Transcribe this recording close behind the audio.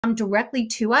come directly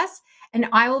to us, and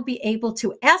I will be able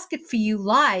to ask it for you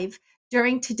live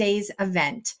during today's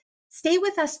event. Stay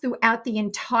with us throughout the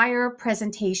entire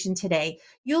presentation today.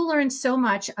 You'll learn so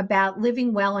much about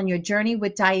living well on your journey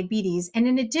with diabetes. And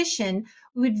in addition,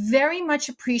 we would very much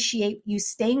appreciate you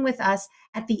staying with us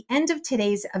at the end of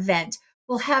today's event.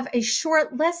 We'll have a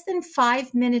short, less than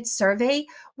 5-minute survey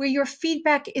where your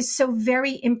feedback is so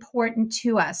very important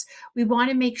to us. We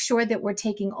want to make sure that we're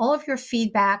taking all of your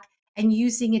feedback and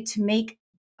using it to make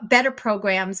better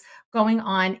programs going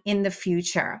on in the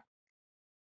future.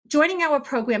 Joining our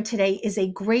program today is a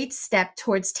great step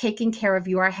towards taking care of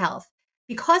your health.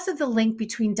 Because of the link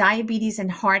between diabetes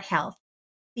and heart health,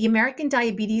 the American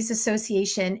Diabetes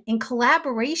Association, in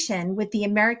collaboration with the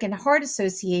American Heart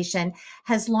Association,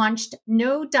 has launched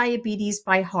No Diabetes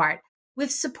by Heart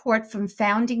with support from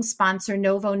founding sponsor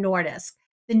Novo Nordisk.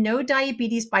 The No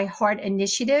Diabetes by Heart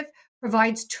initiative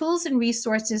provides tools and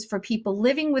resources for people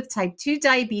living with type 2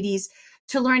 diabetes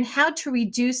to learn how to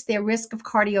reduce their risk of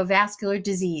cardiovascular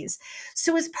disease.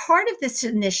 So as part of this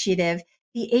initiative,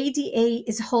 the ADA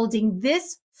is holding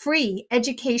this free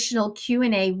educational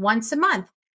Q&A once a month,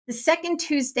 the second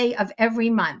Tuesday of every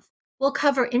month. We'll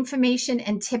cover information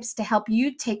and tips to help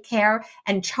you take care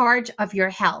and charge of your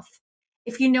health.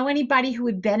 If you know anybody who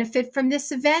would benefit from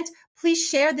this event, please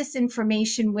share this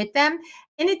information with them.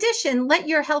 In addition, let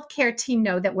your healthcare team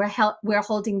know that we're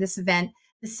holding this event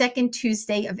the second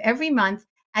Tuesday of every month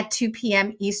at 2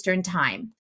 p.m. Eastern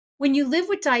Time. When you live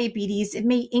with diabetes, it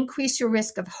may increase your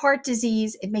risk of heart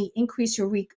disease, it may increase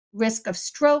your risk of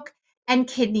stroke and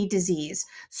kidney disease.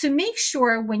 So make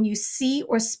sure when you see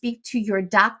or speak to your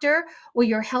doctor or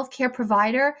your healthcare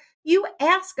provider, you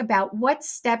ask about what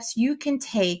steps you can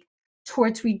take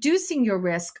towards reducing your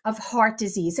risk of heart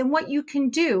disease and what you can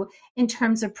do in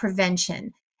terms of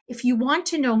prevention. If you want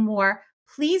to know more,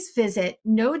 please visit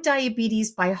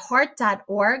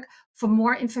nodiabetesbyheart.org for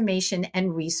more information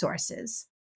and resources.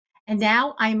 And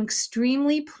now I'm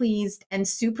extremely pleased and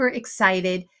super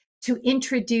excited to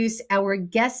introduce our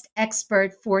guest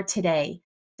expert for today,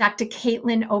 Dr.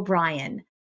 Caitlin O'Brien.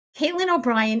 Caitlin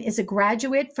O'Brien is a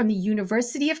graduate from the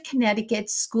University of Connecticut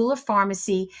School of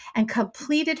Pharmacy and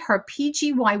completed her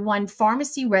PGY1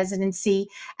 pharmacy residency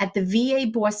at the VA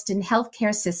Boston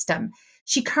Healthcare System.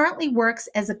 She currently works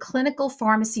as a clinical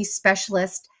pharmacy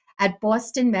specialist at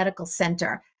Boston Medical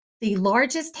Center, the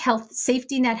largest health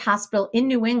safety net hospital in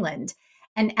New England.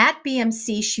 And at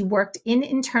BMC, she worked in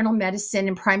internal medicine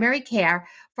and primary care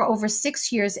for over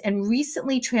 6 years and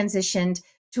recently transitioned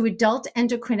to adult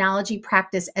endocrinology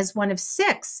practice as one of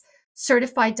 6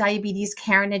 certified diabetes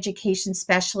care and education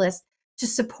specialists to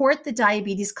support the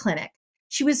diabetes clinic.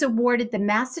 She was awarded the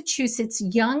Massachusetts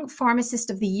Young Pharmacist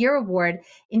of the Year Award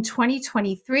in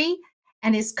 2023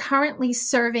 and is currently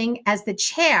serving as the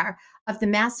chair of the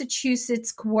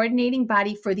Massachusetts Coordinating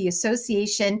Body for the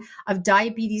Association of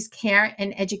Diabetes Care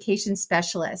and Education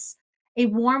Specialists. A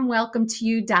warm welcome to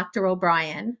you, Dr.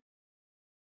 O'Brien.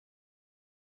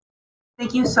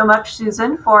 Thank you so much,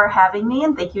 Susan, for having me,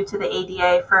 and thank you to the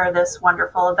ADA for this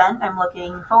wonderful event. I'm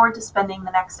looking forward to spending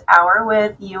the next hour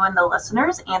with you and the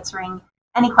listeners, answering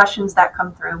any questions that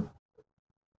come through.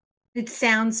 It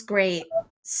sounds great.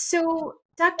 So,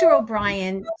 Dr.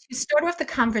 O'Brien, to start off the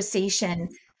conversation,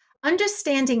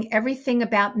 understanding everything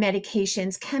about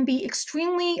medications can be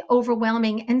extremely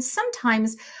overwhelming and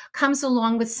sometimes comes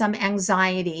along with some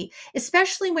anxiety,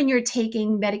 especially when you're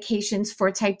taking medications for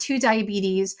type 2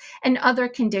 diabetes and other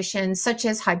conditions such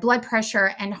as high blood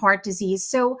pressure and heart disease.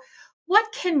 So,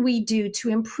 what can we do to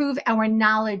improve our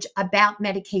knowledge about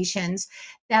medications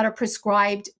that are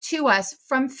prescribed to us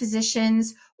from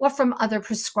physicians or from other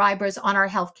prescribers on our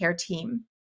healthcare team?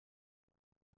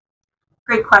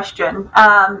 Great question.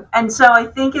 And so I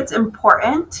think it's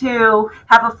important to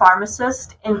have a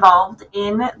pharmacist involved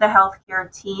in the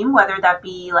healthcare team, whether that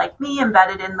be like me,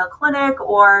 embedded in the clinic,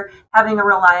 or having a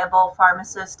reliable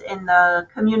pharmacist in the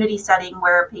community setting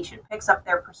where a patient picks up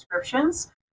their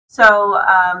prescriptions. So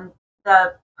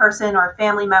the person or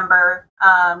family member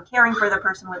caring for the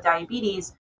person with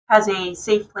diabetes has a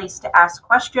safe place to ask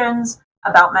questions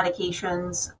about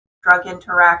medications, drug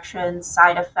interactions,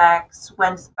 side effects,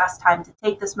 when's the best time to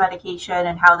take this medication,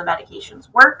 and how the medications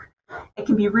work. It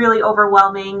can be really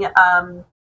overwhelming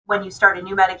when you start a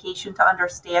new medication to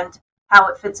understand how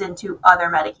it fits into other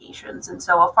medications. And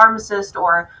so a pharmacist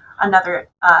or another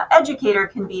educator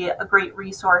can be a great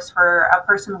resource for a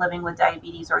person living with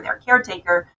diabetes or their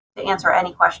caretaker to answer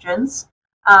any questions.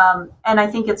 And I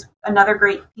think it's another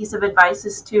great piece of advice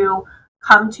is to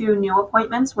come to new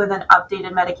appointments with an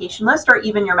updated medication list or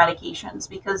even your medications,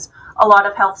 because a lot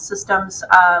of health systems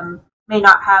may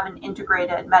not have an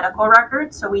integrated medical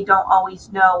record, so we don't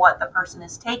always know what the person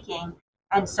is taking.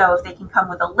 And so if they can come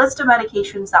with a list of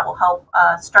medications, that will help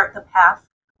start the path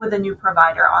with a new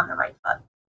provider on the right foot.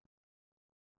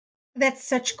 That's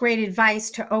such great advice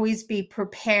to always be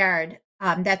prepared.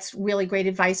 That's really great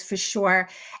advice for sure.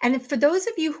 And for those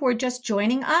of you who are just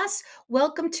joining us,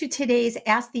 welcome to today's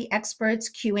Ask the Experts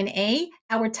Q&A.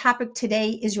 Our topic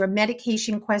today is your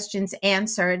medication questions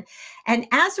answered. And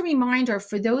as a reminder,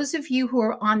 for those of you who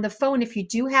are on the phone, if you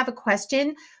do have a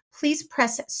question, please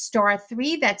press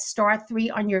 *3. That's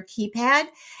 *3 on your keypad,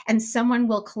 and someone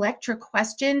will collect your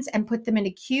questions and put them in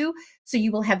a queue, so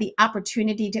you will have the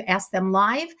opportunity to ask them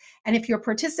live. And if you're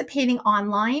participating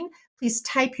online, please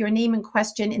type your name and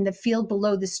question in the field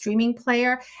below the streaming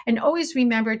player. And always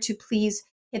remember to please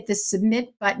hit the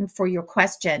submit button for your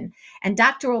question. And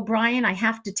Dr. O'Brien, I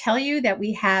have to tell you that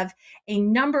we have a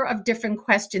number of different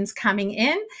questions coming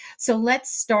in. So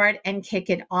let's start and kick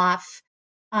it off.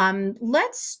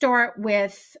 Let's start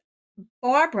with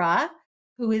Barbara,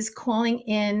 who is calling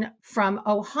in from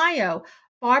Ohio.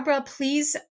 Barbara,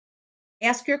 please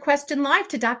ask your question live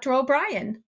to Dr.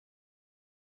 O'Brien.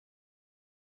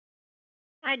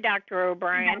 Hi, Dr.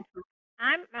 O'Brien.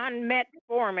 I'm on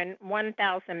metformin,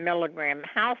 1,000 milligram.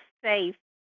 How safe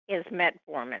is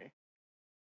metformin?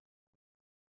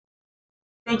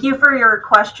 Thank you for your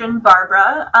question,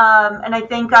 Barbara. And I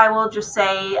think I will just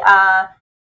say I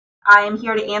am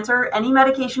here to answer any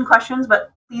medication questions,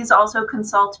 but please also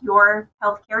consult your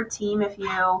healthcare team if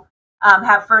you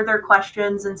have further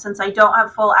questions. And since I don't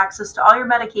have full access to all your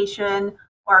medication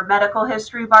or medical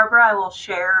history, Barbara, I will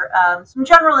share some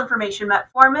general information.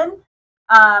 Metformin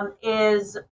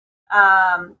is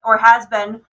or has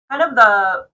been kind of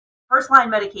the first-line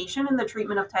medication in the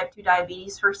treatment of type 2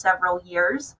 diabetes for several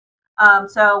years.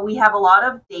 So we have a lot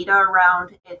of data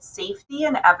around its safety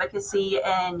and efficacy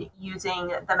in using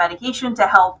the medication to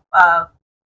help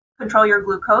control your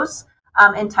glucose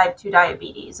in type 2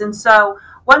 diabetes. And so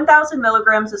 1,000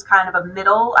 milligrams is kind of a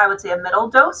middle, I would say a middle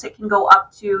dose. It can go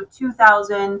up to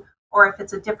 2,000, or if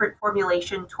it's a different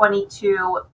formulation,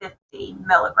 2,250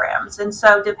 milligrams. And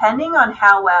so depending on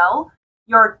how well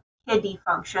your kidney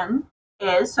function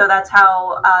is, so that's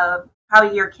how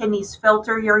your kidneys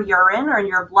filter your urine or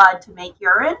your blood to make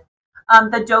urine,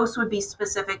 the dose would be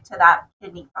specific to that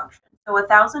kidney function. So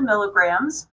 1,000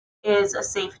 milligrams is a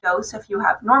safe dose if you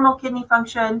have normal kidney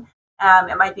function.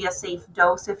 It might be a safe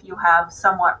dose if you have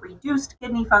somewhat reduced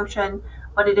kidney function,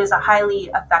 but it is a highly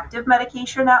effective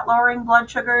medication at lowering blood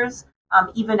sugars,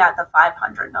 even at the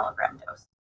 500 milligram dose.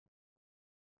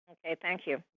 Okay, thank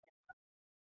you.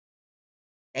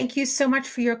 Thank you so much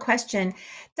for your question.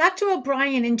 Dr.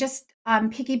 O'Brien, and just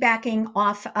piggybacking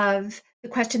off of the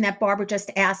question that Barbara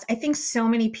just asked, I think so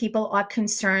many people are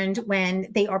concerned when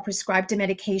they are prescribed a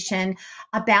medication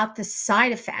about the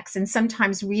side effects, and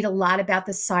sometimes read a lot about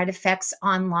the side effects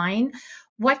online.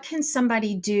 What can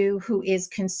somebody do who is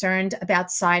concerned about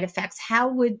side effects? How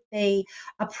would they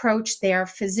approach their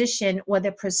physician or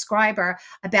the prescriber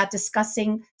about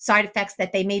discussing side effects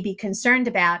that they may be concerned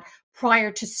about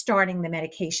prior to starting the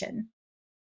medication?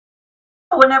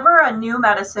 Whenever a new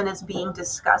medicine is being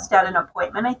discussed at an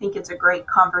appointment, I think it's a great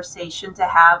conversation to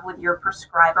have with your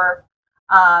prescriber,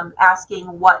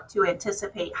 asking what to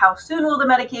anticipate. How soon will the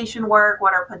medication work?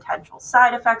 What are potential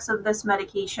side effects of this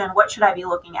medication? What should I be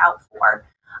looking out for?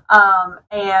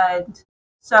 And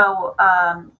so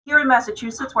here in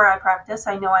Massachusetts, where I practice,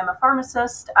 I know I'm a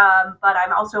pharmacist, but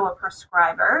I'm also a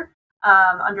prescriber.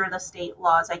 Under the state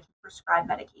laws, I can prescribe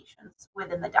medications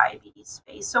within the diabetes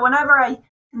space. So whenever I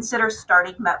consider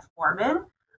starting metformin,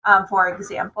 for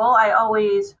example, I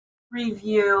always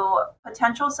review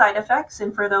potential side effects.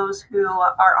 And for those who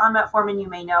are on metformin, you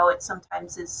may know it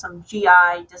sometimes is some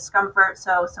GI discomfort,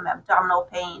 so some abdominal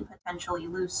pain, potentially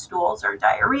loose stools or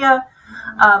diarrhea.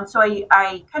 So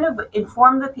I kind of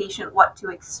inform the patient what to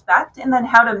expect and then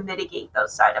how to mitigate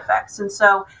those side effects. And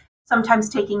so sometimes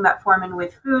taking metformin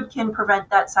with food can prevent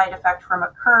that side effect from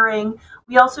occurring.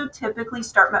 We also typically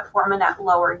start metformin at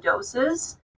lower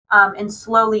doses and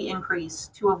slowly increase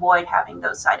to avoid having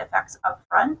those side effects up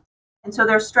front. And so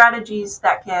there's strategies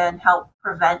that can help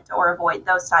prevent or avoid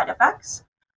those side effects.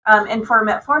 And for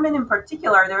metformin in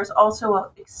particular, there's also an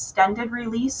extended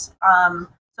release.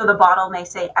 So the bottle may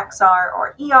say XR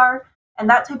or ER, and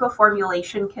that type of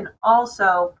formulation can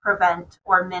also prevent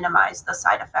or minimize the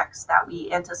side effects that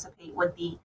we anticipate with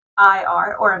the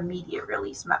IR or immediate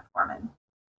release metformin.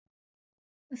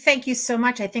 Thank you so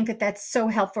much. I think that that's so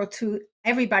helpful to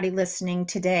everybody listening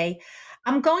today.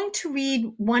 I'm going to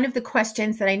read one of the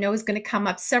questions that I know is going to come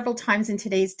up several times in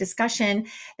today's discussion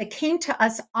that came to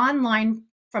us online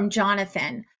from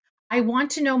Jonathan. I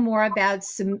want to know more about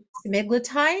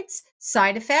semaglutide's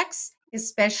side effects,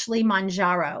 especially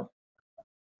Mounjaro.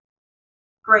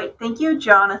 Great. Thank you,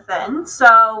 Jonathan.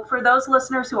 So for those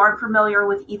listeners who aren't familiar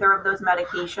with either of those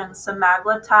medications,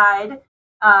 semaglutide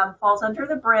falls under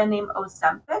the brand name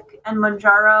Ozempic, and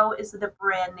Mounjaro is the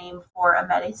brand name for a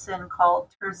medicine called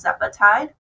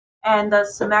tirzepatide. And the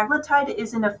semaglutide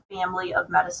is in a family of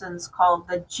medicines called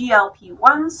the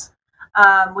GLP-1s,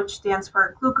 which stands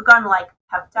for glucagon-like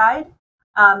peptide.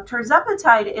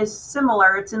 Tirzepatide is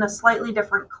similar. It's in a slightly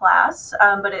different class,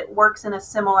 but it works in a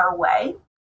similar way.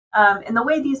 And the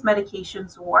way these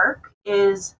medications work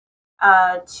is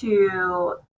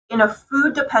in a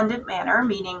food dependent manner,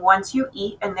 meaning once you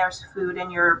eat and there's food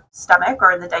in your stomach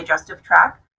or in the digestive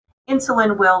tract,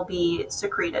 insulin will be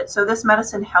secreted. So this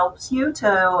medicine helps you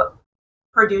to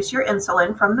produce your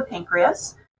insulin from the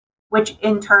pancreas, which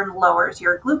in turn lowers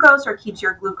your glucose or keeps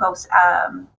your glucose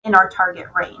in our target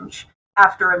range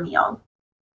after a meal.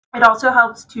 It also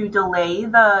helps to delay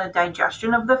the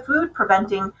digestion of the food,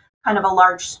 preventing kind of a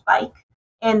large spike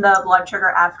in the blood sugar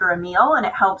after a meal, and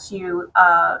it helps you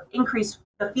increase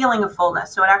the feeling of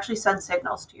fullness. So it actually sends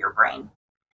signals to your brain.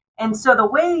 And so the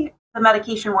way the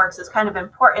medication works is kind of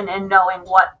important in knowing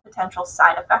what potential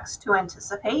side effects to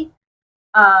anticipate.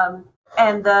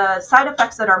 And the side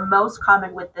effects that are most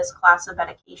common with this class of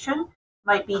medication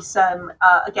might be some,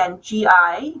 again,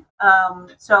 GI.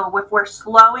 So if we're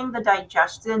slowing the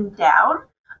digestion down,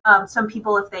 some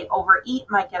people, if they overeat,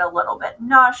 might get a little bit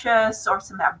nauseous or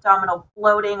some abdominal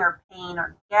bloating or pain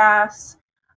or gas.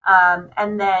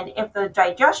 And then if the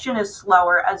digestion is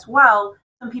slower as well,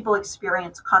 some people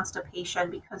experience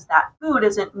constipation because that food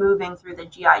isn't moving through the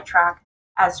GI tract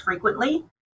as frequently.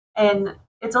 And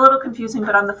it's a little confusing,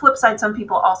 but on the flip side, some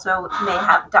people also may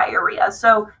have diarrhea.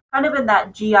 So kind of in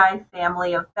that GI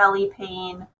family of belly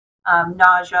pain,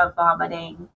 nausea,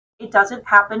 vomiting. It doesn't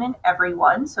happen in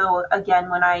everyone. So again,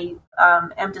 when I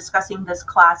am discussing this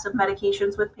class of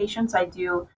medications with patients, I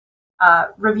do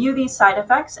review these side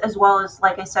effects, as well as,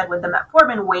 like I said, with the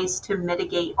metformin, ways to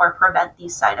mitigate or prevent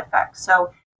these side effects.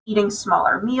 So eating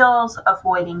smaller meals,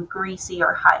 avoiding greasy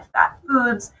or high-fat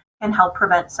foods can help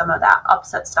prevent some of that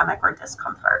upset stomach or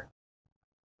discomfort.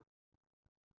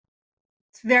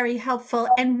 It's very helpful.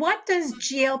 And what does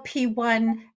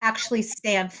GLP-1 actually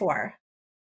stand for?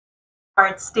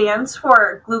 It stands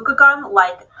for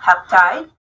glucagon-like peptide,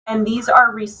 and these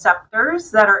are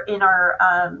receptors that are in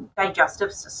our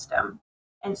digestive system.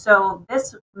 And so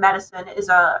this medicine is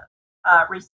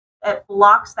it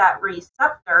blocks that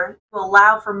receptor to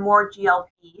allow for more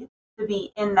GLP to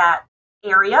be in that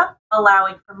area,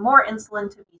 allowing for more insulin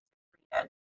to be secreted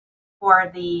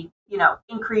for the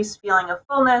increased feeling of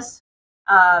fullness,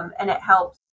 and it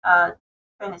helps kind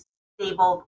of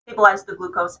stabilize the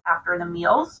glucose after the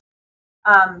meals.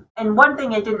 And one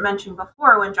thing I didn't mention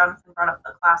before when Jonathan brought up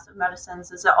the class of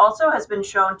medicines is it also has been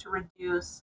shown to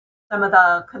reduce some of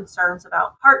the concerns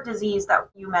about heart disease that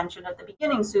you mentioned at the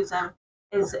beginning, Susan.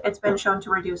 It's been shown to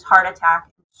reduce heart attack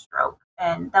and stroke.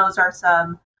 And those are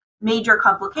some major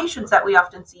complications that we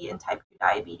often see in type 2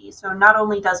 diabetes. So not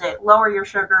only does it lower your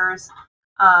sugars,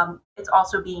 it's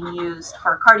also being used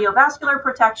for cardiovascular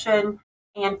protection.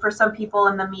 And for some people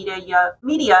in the media,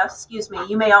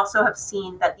 you may also have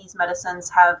seen that these medicines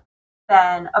have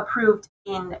been approved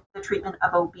in the treatment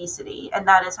of obesity. And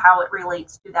that is how it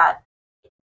relates to that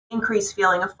increased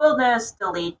feeling of fullness,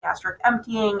 delayed gastric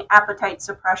emptying, appetite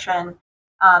suppression.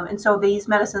 And so these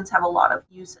medicines have a lot of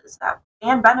uses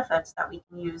and benefits that we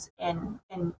can use in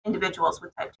individuals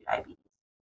with type 2 diabetes.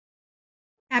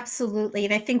 Absolutely.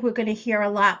 And I think we're going to hear a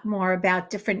lot more about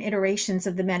different iterations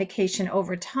of the medication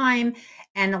over time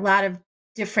and a lot of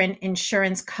different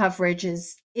insurance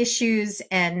coverages issues.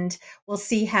 And we'll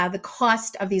see how the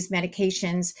cost of these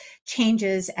medications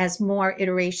changes as more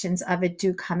iterations of it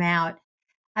do come out.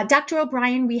 Dr.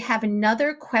 O'Brien, we have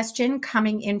another question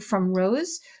coming in from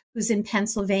Rose, who's in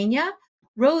Pennsylvania.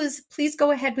 Rose, please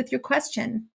go ahead with your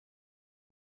question.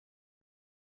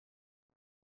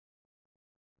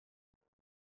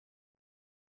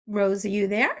 Rose, are you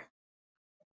there?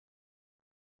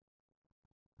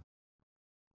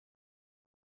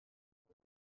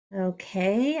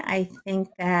 Okay, I think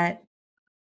that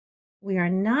we are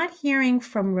not hearing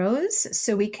from Rose,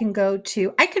 so we can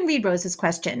I can read Rose's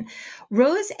question.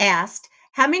 Rose asked,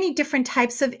 how many different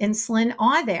types of insulin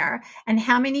are there, and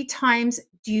how many times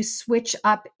do you switch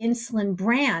up insulin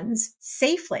brands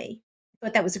safely? I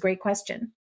thought that was a great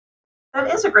question.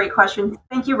 That is a great question.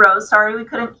 Thank you, Rose. Sorry we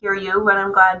couldn't hear you, but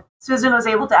I'm glad Susan was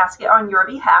able to ask it on your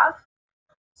behalf.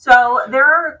 So there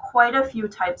are quite a few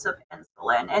types of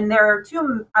insulin, and there are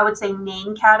two, I would say,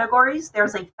 main categories.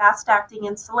 There's a fast-acting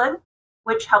insulin,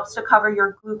 which helps to cover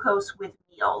your glucose with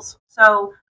meals.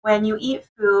 So when you eat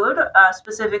food,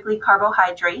 specifically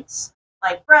carbohydrates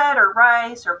like bread or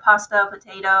rice or pasta,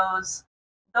 potatoes,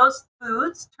 those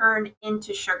foods turn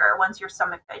into sugar once your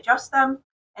stomach digests them.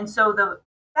 And so the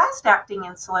fast-acting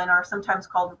insulin, or sometimes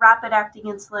called rapid-acting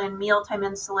insulin, mealtime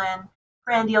insulin,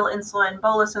 prandial insulin,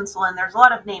 bolus insulin. There's a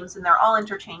lot of names and they're all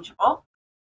interchangeable.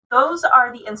 Those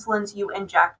are the insulins you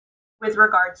inject with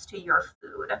regards to your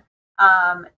food.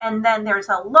 And then there's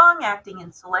a long acting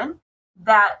insulin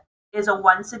that is a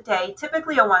once a day,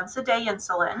 typically a once a day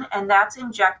insulin, and that's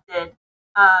injected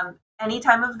any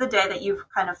time of the day that you've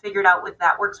kind of figured out with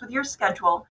that works with your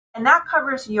schedule. And that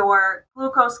covers your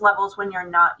glucose levels when you're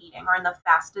not eating or in the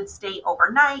fasted state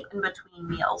overnight and between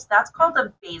meals. That's called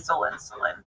a basal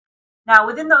insulin. Now,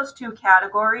 within those two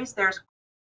categories, there's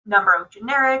a number of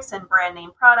generics and brand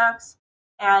name products,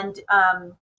 and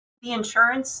the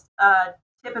insurance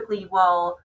typically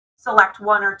will select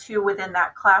one or two within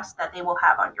that class that they will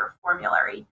have on your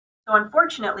formulary. So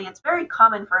unfortunately, it's very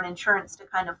common for an insurance to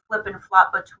kind of flip and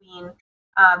flop between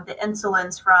the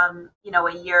insulins from,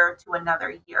 a year to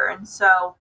another year. And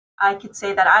so I could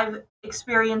say that I've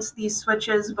experienced these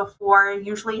switches before. It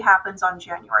usually happens on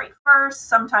January 1st,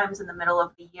 sometimes in the middle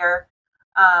of the year,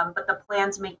 but the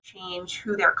plans may change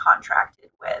who they're contracted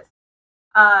with.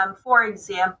 For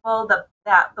example,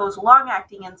 those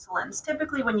long-acting insulins,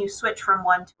 typically when you switch from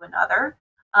one to another,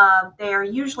 they are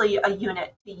usually a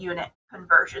unit-to-unit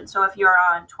conversion. So if you're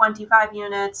on 25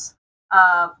 units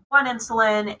of one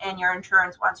insulin and your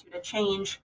insurance wants you to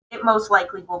change, it most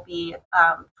likely will be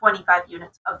 25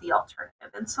 units of the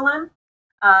alternative insulin.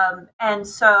 And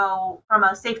so from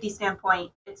a safety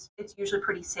standpoint, it's usually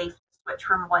pretty safe to switch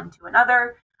from one to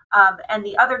another. And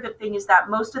the other good thing is that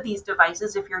most of these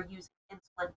devices, if you're using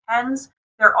insulin pens,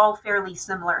 they're all fairly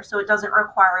similar. So it doesn't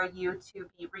require you to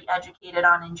be re-educated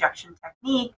on injection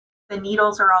technique. The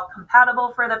needles are all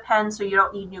compatible for the pen, so you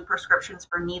don't need new prescriptions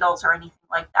for needles or anything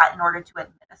like that in order to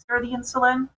administer the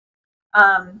insulin.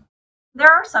 There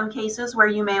are some cases where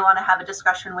you may want to have a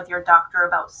discussion with your doctor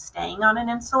about staying on an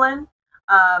insulin.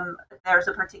 There's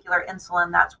a particular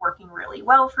insulin that's working really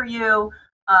well for you,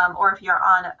 or if you're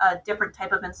on a different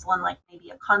type of insulin, like maybe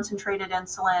a concentrated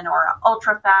insulin or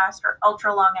ultra fast or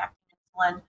ultra long acting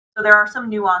insulin. So there are some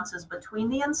nuances between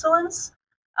the insulins.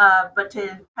 But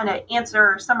to kind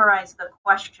of summarize the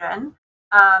question,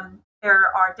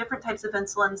 there are different types of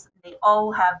insulins. They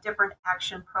all have different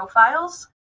action profiles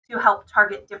to help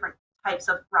target different types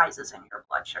of rises in your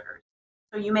blood sugars.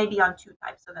 So you may be on two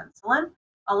types of insulin,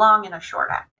 a long and a short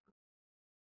acting.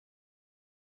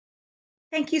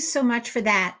 Thank you so much for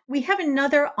that. We have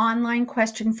another online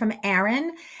question from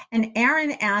Aaron, and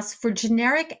Aaron asks, for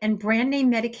generic and brand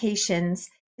name medications,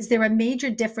 is there a major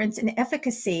difference in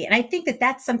efficacy? And I think that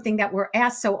that's something that we're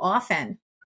asked so often.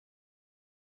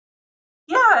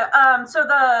 Yeah, so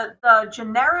the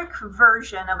generic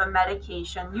version of a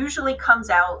medication usually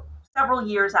comes out several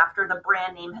years after the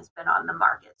brand name has been on the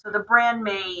market. So their patent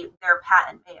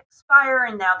may expire,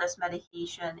 and now this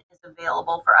medication is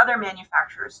available for other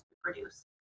manufacturers to produce.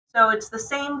 So it's the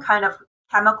same kind of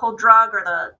chemical drug or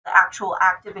the actual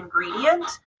active ingredient.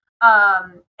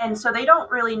 And so they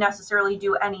don't really necessarily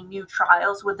do any new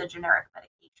trials with the generic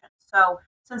medication. So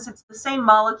since it's the same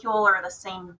molecule or the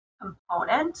same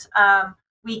component,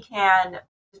 we can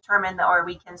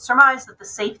we can surmise that the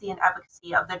safety and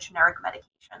efficacy of the generic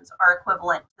medications are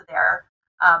equivalent to their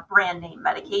brand name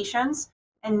medications.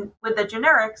 And with the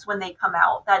generics, when they come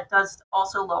out, that does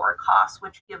also lower costs,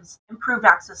 which gives improved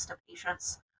access to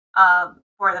patients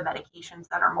for the medications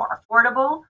that are more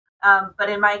affordable. But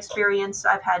in my experience,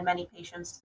 I've had many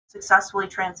patients successfully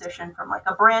transition from like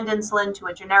a brand insulin to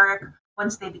a generic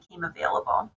once they became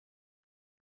available.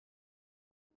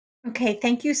 Okay,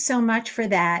 thank you so much for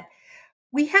that.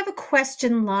 We have a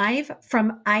question live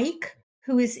from Ike,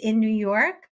 who is in New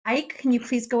York. Ike, can you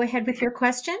please go ahead with your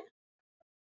question?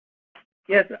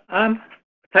 Yes, I'm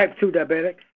type 2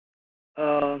 diabetic.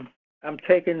 I'm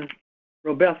taking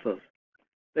Robestas.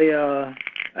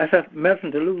 I have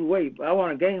medicine to lose weight, but I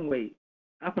want to gain weight.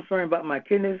 I'm concerned about my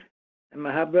kidneys and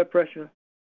my high blood pressure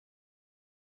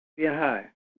being high.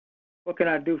 What can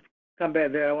I do to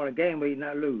combat that? I want to gain weight,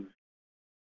 not lose.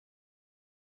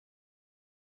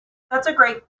 That's a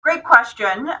great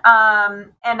question.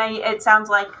 It sounds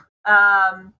like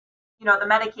the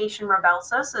medication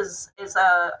Rybelsus is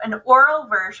an oral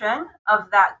version of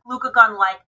that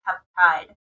glucagon-like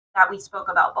peptide that we spoke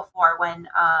about before when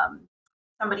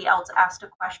somebody else asked a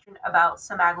question about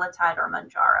semaglutide or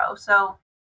Mounjaro. So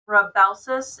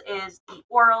Rybelsus is the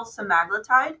oral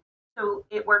semaglutide. So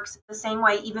it works the same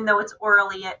way, even though it's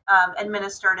orally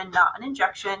administered and not an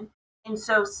injection. And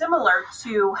so similar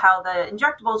to how the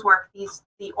injectables work,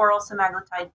 the oral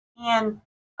semaglutide can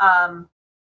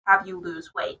have you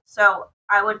lose weight. So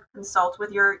I would consult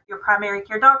with your primary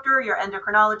care doctor, your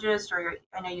endocrinologist, or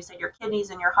I know you said your kidneys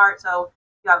and your heart. So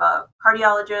you have a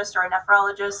cardiologist or a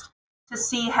nephrologist to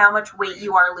see how much weight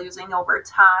you are losing over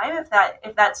time.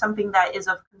 If that's something that is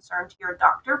of concern to your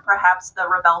doctor, perhaps the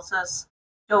Rybelsus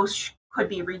dose could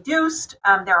be reduced.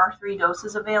 There are 3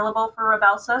 doses available for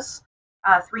Rybelsus,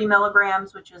 3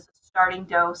 milligrams, which is a starting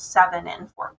dose, 7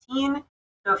 and 14.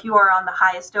 So if you are on the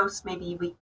highest dose, maybe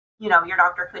your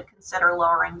doctor could consider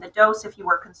lowering the dose if you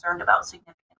were concerned about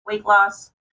significant weight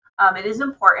loss. It is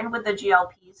important with the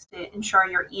GLPs to ensure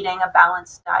you're eating a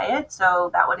balanced diet. So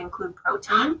that would include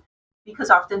protein,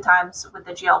 because oftentimes with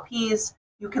the GLPs,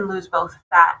 you can lose both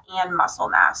fat and muscle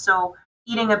mass. So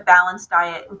eating a balanced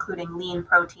diet, including lean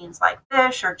proteins like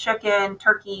fish or chicken,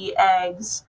 turkey,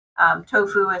 eggs,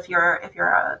 tofu if you're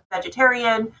a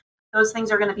vegetarian, those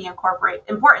things are going to be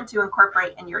important to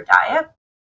incorporate in your diet.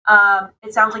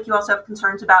 It sounds like you also have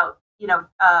concerns about your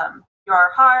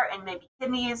heart and maybe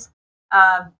kidneys.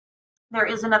 There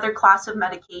is another class of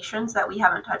medications that we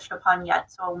haven't touched upon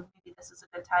yet, so maybe this is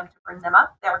a good time to bring them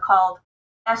up. They're called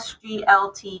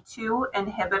SGLT2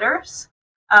 inhibitors,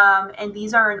 and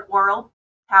these are an oral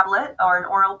tablet or an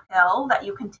oral pill that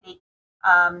you can take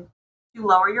to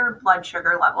lower your blood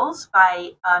sugar levels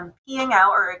by peeing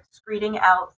out or excreting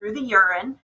out through the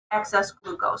urine excess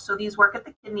glucose. So these work at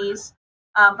the kidneys,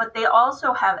 but they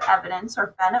also have evidence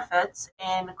or benefits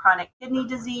in chronic kidney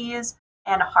disease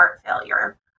and heart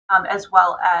failure, as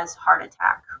well as heart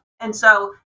attack. And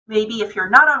so maybe if you're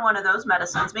not on one of those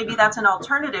medicines, maybe that's an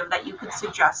alternative that you could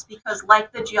suggest, because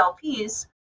like the GLPs,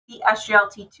 the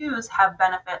SGLT2s have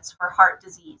benefits for heart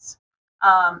disease.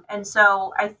 And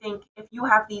so I think if you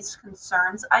have these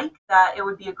concerns, Ike, that it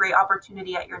would be a great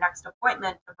opportunity at your next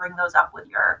appointment to bring those up with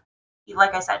your,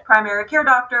 like I said, primary care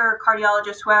doctor,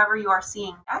 cardiologist, whoever you are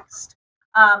seeing next,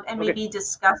 and maybe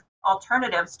discuss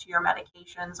alternatives to your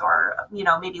medications, or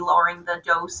maybe lowering the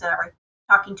dose, or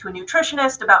talking to a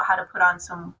nutritionist about how to put on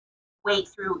some weight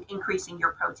through increasing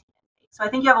your protein intake. So I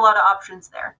think you have a lot of options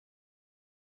there.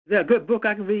 Is there a good book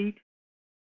I can read?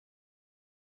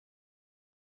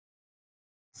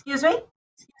 Excuse me?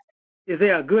 Is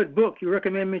there a good book you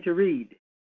recommend me to read?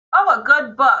 Oh, a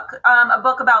good book. A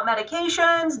book about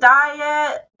medications,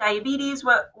 diet, diabetes.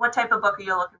 What type of book are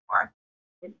you looking for?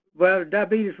 Well,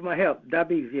 diabetes for my health.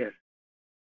 Diabetes, yes.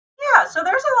 Yeah, so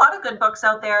there's a lot of good books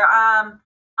out there.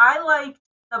 I like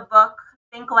the book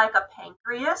Think Like a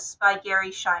Pancreas by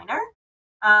Gary Scheiner.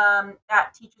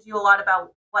 That teaches you a lot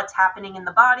about what's happening in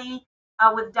the body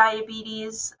with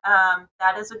diabetes.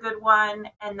 That is a good one.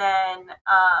 And then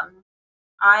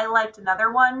I liked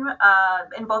another one,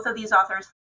 and both of these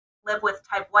authors live with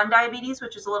type 1 diabetes,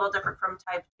 which is a little different from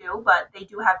type 2, but they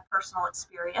do have personal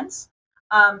experience.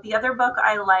 The other book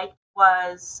I liked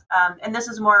was, and this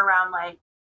is more around like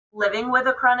living with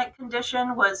a chronic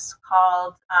condition, was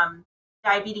called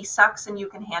Diabetes Sucks and You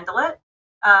Can Handle It.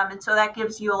 And so that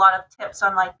gives you a lot of tips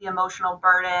on like the emotional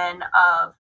burden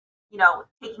of,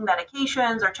 taking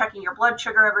medications or checking your blood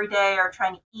sugar every day, or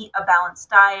trying to eat a balanced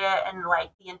diet, and like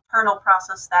the internal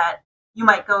process that you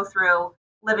might go through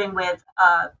living with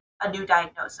a new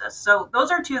diagnosis. So those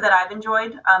are 2 that I've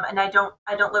enjoyed. And I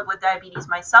don't live with diabetes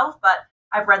myself, but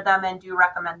I've read them and do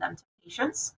recommend them to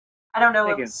patients. I don't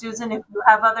know, Susan, if you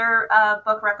have other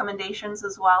book recommendations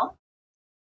as well.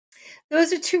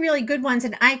 Those are 2 really good ones.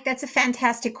 And Ike, that's a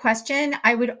fantastic question.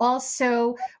 I would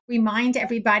also remind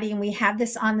everybody, and we have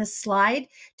this on the slide,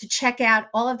 to check out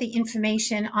all of the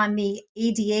information on the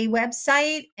ADA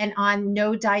website and on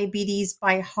No Diabetes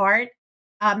by Heart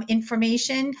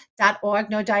information.org,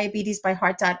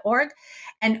 nodiabetesbyheart.org.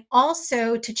 And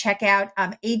also to check out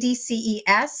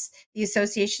ADCES, the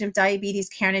Association of Diabetes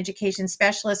Care and Education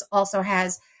Specialists, also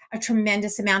has a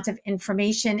tremendous amount of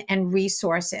information and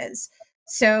resources.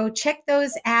 So check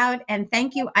those out. And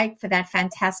thank you, Ike, for that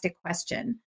fantastic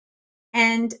question.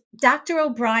 And Dr.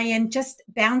 O'Brien, just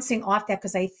bouncing off that,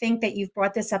 because I think that you've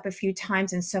brought this up a few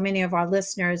times and so many of our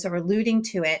listeners are alluding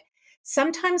to it.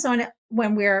 Sometimes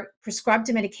when we're prescribed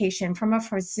a medication from a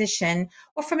physician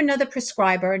or from another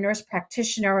prescriber, a nurse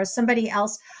practitioner, or somebody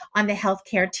else on the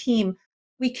healthcare team,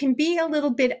 we can be a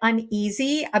little bit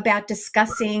uneasy about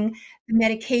discussing the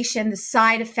medication, the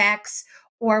side effects,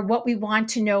 or what we want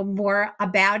to know more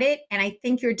about it. And I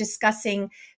think you're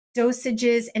discussing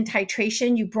dosages and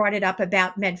titration. You brought it up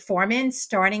about metformin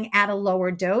starting at a lower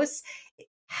dose.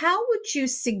 How would you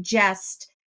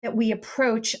suggest that we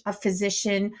approach a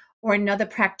physician or another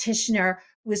practitioner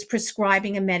who is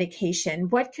prescribing a medication?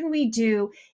 What can we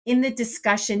do in the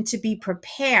discussion to be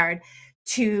prepared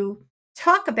to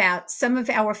talk about some of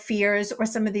our fears or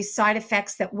some of these side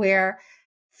effects that we're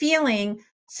feeling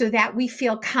so that we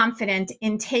feel confident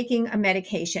in taking a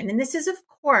medication? And this is, of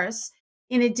course,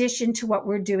 in addition to what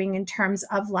we're doing in terms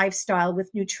of lifestyle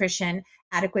with nutrition,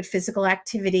 adequate physical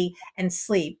activity, and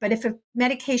sleep. But if a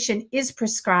medication is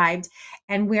prescribed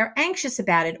and we're anxious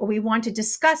about it, or we want to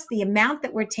discuss the amount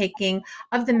that we're taking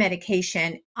of the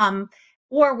medication,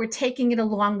 or we're taking it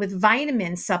along with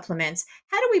vitamin supplements,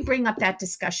 how do we bring up that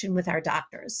discussion with our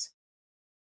doctors?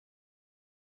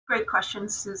 Great question,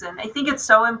 Susan. I think it's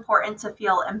so important to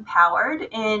feel empowered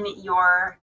in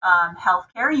your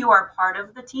healthcare. You are part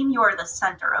of the team. You are the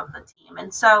center of the team.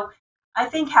 And so I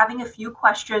think having a few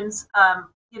questions,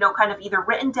 kind of either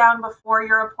written down before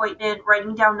your appointment,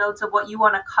 writing down notes of what you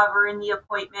want to cover in the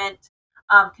appointment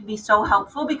can be so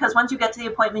helpful, because once you get to the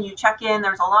appointment, you check in,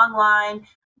 there's a long line,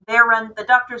 the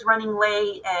doctor's running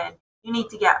late, and you need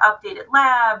to get updated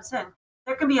labs, and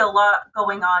there can be a lot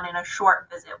going on in a short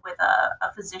visit with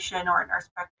a physician or a nurse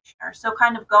practitioner. So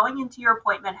kind of going into your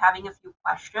appointment, having a few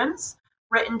questions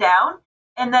written down,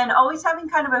 and then always having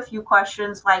kind of a few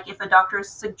questions, like if a doctor is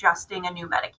suggesting a new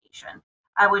medication,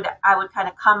 I would kind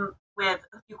of come with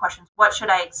a few questions. What should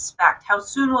I expect? How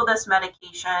soon will this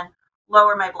medication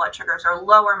lower my blood sugars or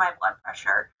lower my blood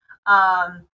pressure?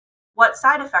 What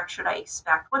side effects should I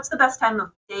expect? What's the best time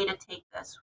of day to take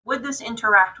this? Would this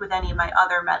interact with any of my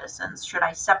other medicines? Should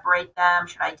I separate them?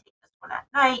 Should I take this one at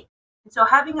night? And so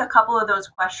having a couple of those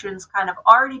questions kind of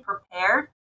already prepared,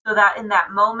 so that in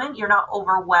that moment, you're not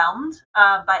overwhelmed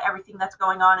by everything that's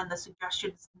going on and the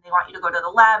suggestions. They want you to go to the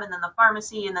lab, and then the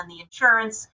pharmacy, and then the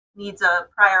insurance needs a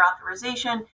prior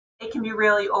authorization. It can be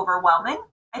really overwhelming.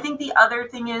 I think the other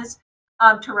thing is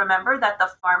to remember that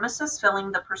the pharmacist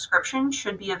filling the prescription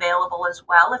should be available as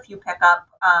well. If you pick up,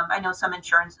 I know some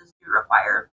insurances do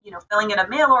require, filling at a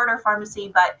mail order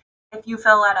pharmacy, but if you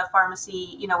fill at a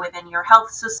pharmacy, within your health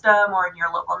system or in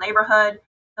your local neighborhood,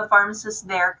 the pharmacist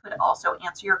there could also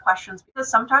answer your questions, because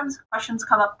sometimes questions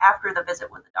come up after the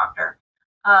visit with the doctor.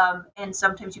 And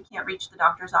sometimes you can't reach the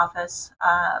doctor's office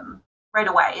right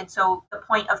away. And so the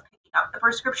point of picking up the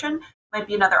prescription might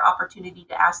be another opportunity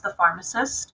to ask the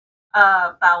pharmacist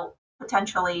about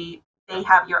potentially they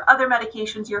have your other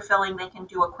medications you're filling. They can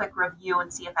do a quick review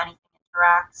and see if anything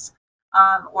interacts,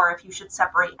 or if you should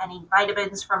separate any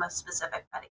vitamins from a specific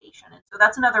medication. And so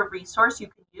that's another resource you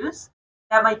can use.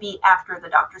 That might be after the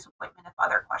doctor's appointment if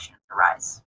other questions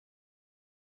arise.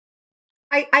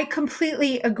 I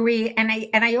completely agree. And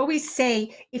I always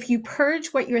say, if you purge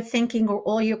what you're thinking or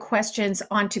all your questions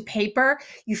onto paper,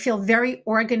 you feel very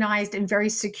organized and very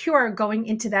secure going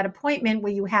into that appointment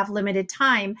where you have limited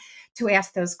time to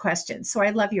ask those questions. So I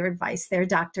love your advice there,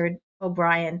 Dr.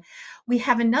 O'Brien. We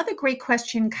have another great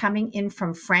question coming in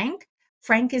from Frank.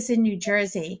 Frank is in New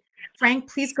Jersey. Frank,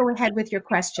 please go ahead with your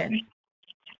question.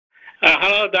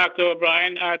 Hello, Dr.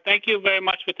 O'Brien. Thank you very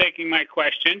much for taking my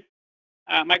question.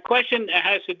 My question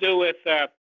has to do with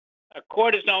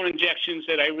cortisone injections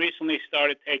that I recently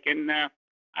started taking.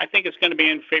 I think it's going to be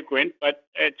infrequent, but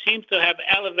it seems to have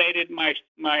elevated my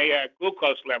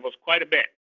glucose levels quite a bit.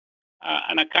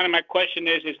 And my question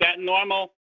is that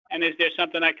normal? And is there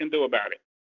something I can do about it?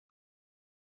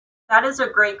 That is a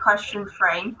great question,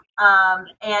 Frank.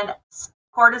 And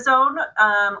cortisone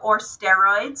or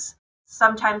steroids,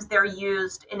 sometimes they're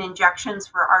used in injections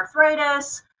for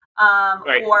arthritis.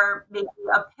 Right. Or maybe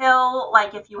a pill,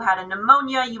 like if you had a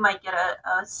pneumonia, you might get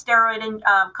a steroid in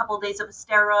a couple of days of a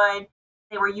steroid.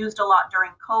 They were used a lot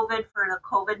during COVID for the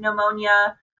COVID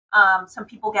pneumonia. Some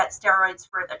people get steroids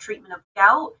for the treatment of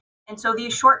gout. And so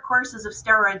these short courses of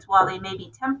steroids, while they may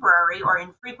be temporary or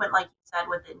infrequent, like you said,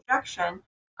 with injection,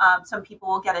 some people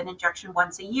will get an injection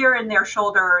once a year in their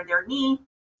shoulder or their knee.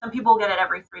 Some people get it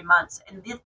every 3 months. And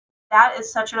that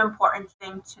is such an important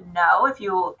thing to know if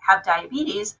you have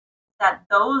diabetes, that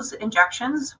those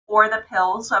injections or the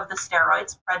pills of the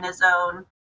steroids, prednisone,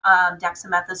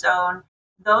 dexamethasone,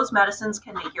 those medicines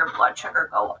can make your blood sugar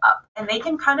go up. And they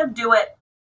can kind of do it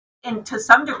to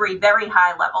some degree very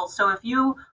high levels. So if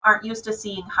you aren't used to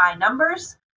seeing high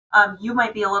numbers, you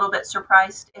might be a little bit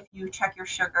surprised if you check your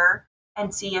sugar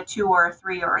and see a 2 or a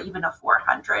 3 or even a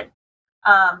 400.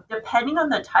 Depending on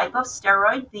the type of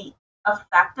steroid, the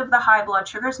effect of the high blood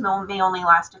sugars may only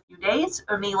last a few days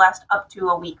or may last up to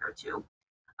a week or two.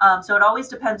 So it always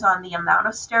depends on the amount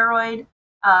of steroid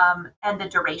and the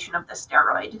duration of the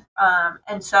steroid.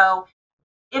 And so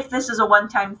if this is a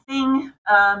one-time thing,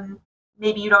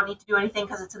 maybe you don't need to do anything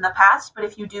because it's in the past, but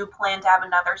if you do plan to have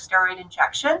another steroid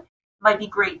injection, it might be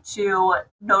great to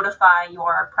notify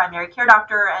your primary care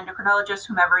doctor, endocrinologist,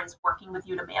 whomever is working with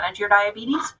you to manage your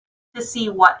diabetes, to see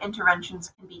what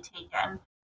interventions can be taken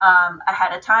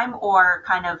ahead of time or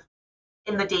kind of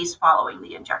in the days following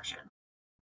the injection.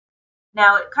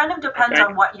 Now, it kind of depends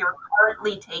on what you're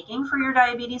currently taking for your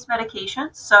diabetes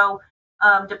medications. So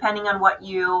depending on what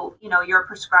you're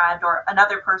prescribed or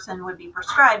another person would be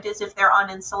prescribed, is if they're on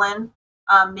insulin,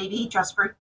 maybe just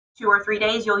for 2 or 3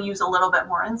 days, you'll use a little bit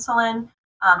more insulin.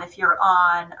 If you're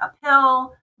on a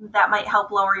pill, that might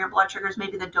help lower your blood sugars.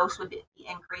 Maybe the dose would be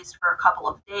increased for a couple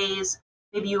of days.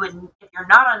 Maybe you would, if you're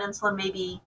not on insulin,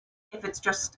 maybe if it's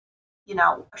just,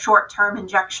 a short-term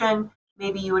injection,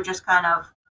 maybe you would just kind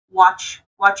of watch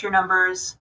your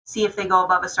numbers, see if they go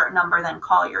above a certain number, then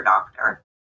call your doctor.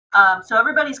 So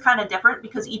everybody's kind of different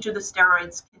because each of the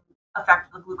steroids can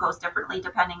affect the glucose differently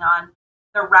depending on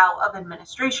the route of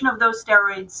administration of those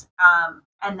steroids,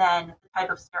 and then the type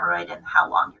of steroid and how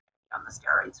long you're going to be on the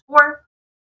steroids for.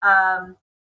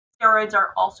 Steroids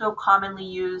are also commonly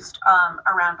used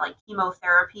around like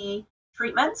chemotherapy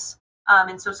treatments.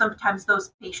 And so sometimes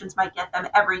those patients might get them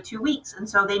every 2 weeks. And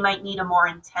so they might need a more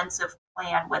intensive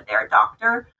plan with their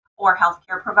doctor or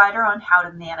healthcare provider on how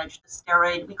to manage the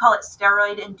steroid. We call it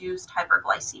steroid-induced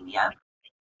hyperglycemia.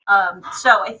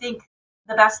 So I think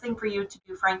the best thing for you to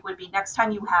do, Frank, would be next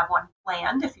time you have one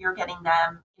planned, if you're getting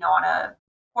them, on a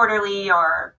quarterly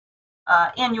or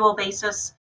annual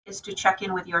basis, is to check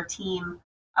in with your team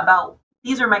about,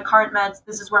 these are my current meds,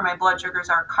 this is where my blood sugars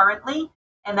are currently,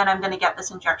 and then I'm going to get this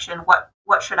injection.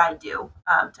 What should I do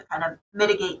to kind of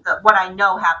mitigate what I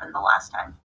know happened the last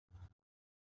time?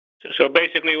 So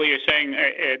basically what you're saying,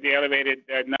 the elevated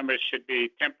numbers should be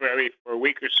temporary for a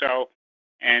week or so,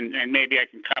 and maybe I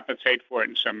can compensate for it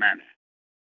in some manner.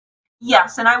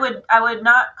 Yes, and I would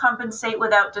not compensate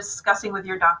without discussing with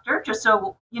your doctor, just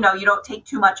so you don't take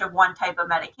too much of one type of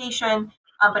medication,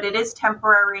 but it is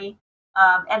temporary,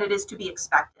 and it is to be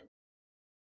expected.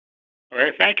 All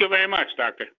right, thank you very much,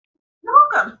 doctor. You're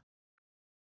welcome.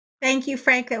 Thank you,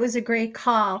 Frank. That was a great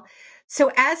call. So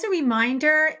as a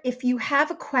reminder, if you have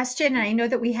a question, and I know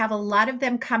that we have a lot of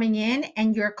them coming in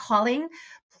and you're calling,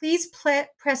 please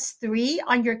press 3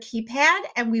 on your keypad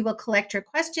and we will collect your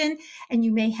question and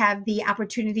you may have the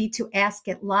opportunity to ask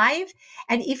it live.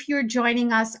 And if you're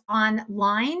joining us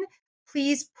online,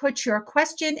 please put your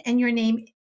question and your name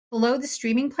below the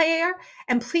streaming player.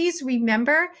 And please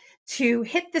remember to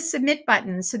hit the submit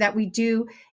button so that we do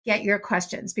get your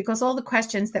questions, because all the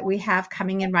questions that we have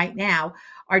coming in right now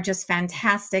are just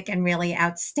fantastic and really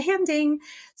outstanding.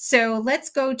 So let's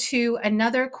go to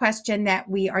another question that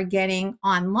we are getting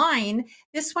online.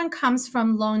 This one comes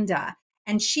from Londa,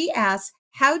 and she asks,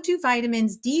 how do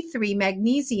vitamins D3,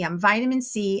 magnesium, vitamin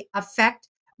C affect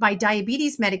my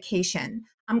diabetes medication?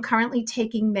 I'm currently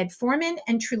taking metformin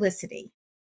and Trulicity.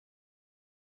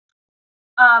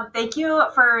 Thank you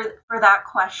for that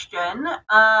question.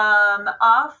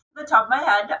 Off the top of my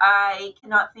head, I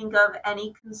cannot think of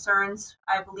any concerns.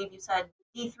 I believe you said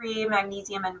D3,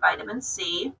 magnesium, and vitamin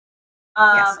C.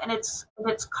 Yes. And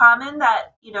it's common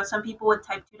that some people with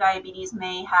type 2 diabetes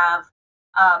may have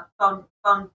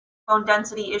bone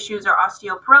density issues or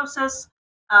osteoporosis.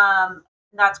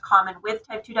 That's common with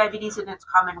type 2 diabetes, and it's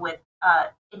common with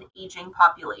an aging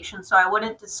population. So I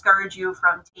wouldn't discourage you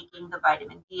from taking the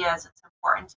vitamin D, as it's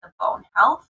important to the bone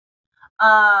health.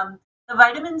 The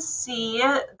vitamin C,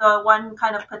 the one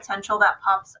kind of potential that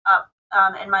pops up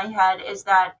in my head is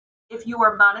that if you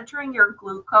are monitoring your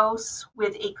glucose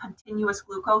with a continuous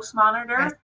glucose monitor,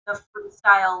 yes, the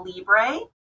Freestyle Libre,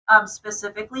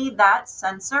 specifically, that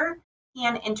sensor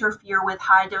can interfere with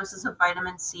high doses of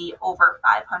vitamin C over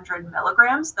 500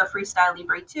 milligrams, the Freestyle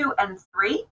Libre 2 and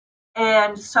 3.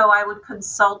 And so I would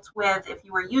consult with, if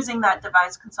you were using that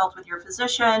device, consult with your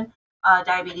physician,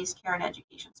 diabetes care and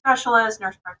education specialist,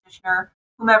 nurse practitioner,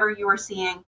 whomever you were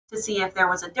seeing, to see if there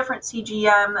was a different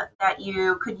CGM that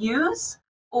you could use,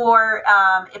 or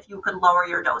if you could lower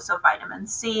your dose of vitamin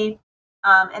C.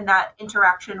 And that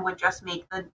interaction would just make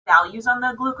the values on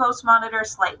the glucose monitor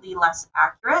slightly less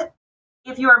accurate.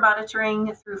 If you are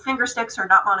monitoring through finger sticks or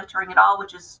not monitoring at all,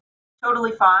 which is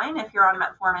totally fine if you're on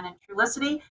metformin and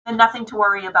Trulicity, then nothing to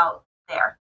worry about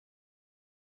there.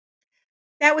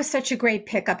 That was such a great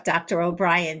pickup, Dr.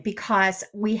 O'Brien, because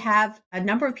we have a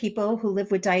number of people who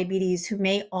live with diabetes who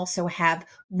may also have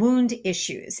wound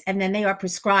issues, and then they are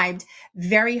prescribed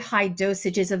very high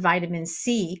dosages of vitamin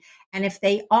C. And if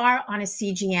they are on a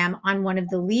CGM on one of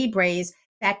the Libres,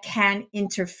 that can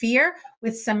interfere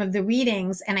with some of the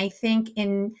readings. And I think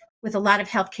with a lot of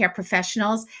healthcare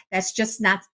professionals, that's just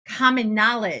not common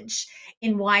knowledge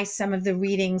in why some of the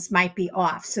readings might be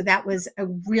off. So that was a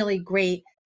really great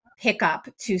pickup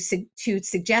to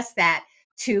suggest that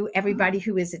to everybody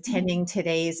who is attending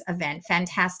today's event.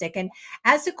 Fantastic. And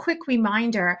as a quick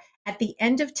reminder, at the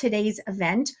end of today's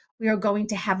event, we are going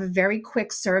to have a very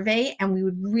quick survey, and we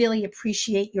would really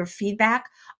appreciate your feedback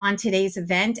on today's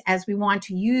event, as we want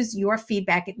to use your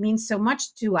feedback. It means so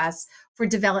much to us for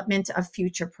development of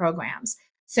future programs.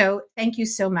 So thank you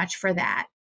so much for that.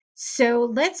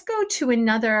 So let's go to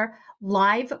another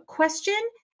live question.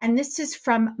 And this is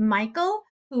from Michael,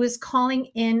 who is calling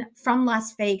in from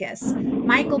Las Vegas.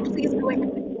 Michael, please go ahead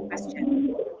with your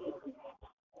question.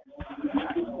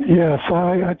 Yes,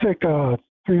 I take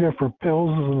 3 different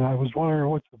pills, and I was wondering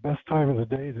what's the best time of the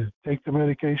day to take the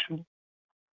medication.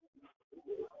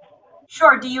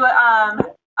 Sure. Do you?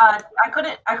 I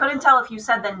couldn't tell if you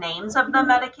said the names of the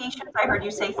medications. I heard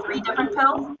you say 3 different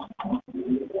pills.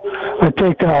 I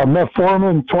take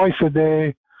metformin twice a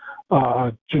day,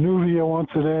 Januvia once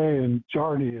a day, and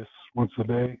Jardiance once a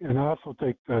day, and I also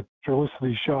take the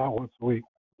Trulicity shot once a week.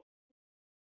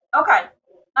 Okay.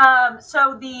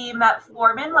 So the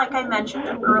metformin, like I mentioned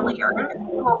earlier,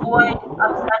 to avoid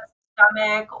upset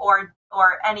stomach or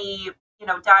any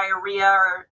diarrhea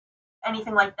or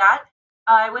anything like that,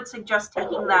 I would suggest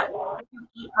taking that when you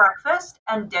eat breakfast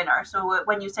and dinner. So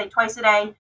when you say twice a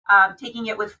day, taking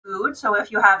it with food. So if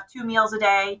you have 2 meals a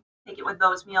day, take it with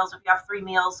those meals. If you have 3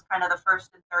 meals, kind of the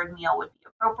first and third meal would be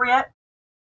appropriate.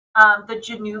 The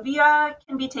Januvia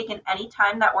can be taken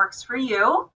anytime that works for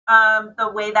you.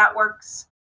 The way that works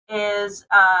is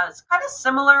it's kind of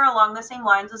similar along the same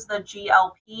lines as the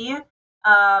GLP.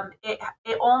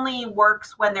 It only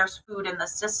works when there's food in the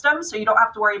system, so you don't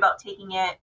have to worry about taking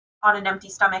it on an empty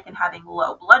stomach and having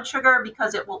low blood sugar,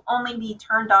 because it will only be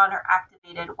turned on or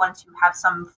activated once you have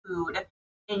some food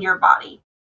in your body.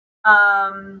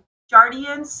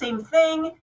 Jardiance, same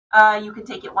thing. You can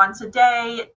take it once a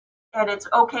day, and it's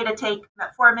okay to take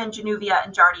metformin, Januvia,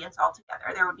 and Jardiance all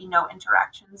together. There would be no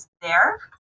interactions there.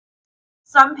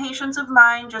 Some patients of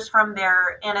mine, just from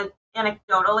their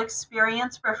anecdotal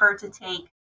experience, prefer to take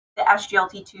the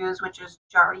SGLT2s, which is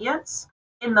Jardiance,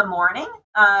 in the morning.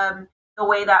 The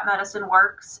way that medicine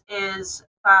works is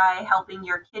by helping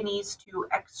your kidneys to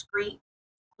excrete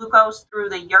glucose through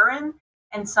the urine,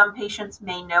 and some patients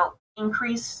may note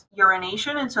increased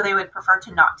urination, and so they would prefer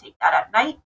to not take that at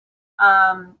night.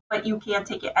 But you can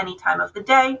take it any time of the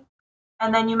day.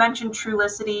 And then you mentioned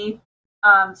Trulicity.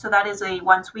 So that is a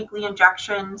once weekly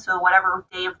injection. So whatever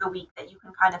day of the week that you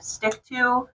can kind of stick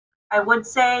to. I would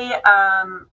say I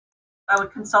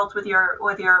would consult with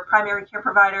your primary care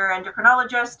provider,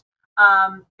 endocrinologist.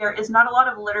 There is not a lot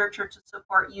of literature to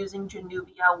support using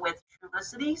Januvia with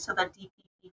Trulicity, so the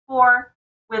DPP4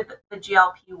 with the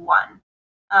GLP-1,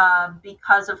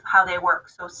 because of how they work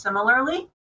so similarly.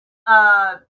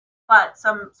 But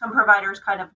some providers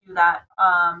kind of do that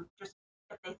just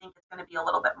if they think it's going to be a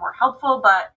little bit more helpful,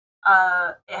 but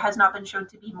it has not been shown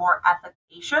to be more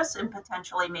efficacious and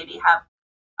potentially maybe have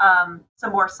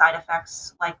some more side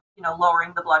effects, like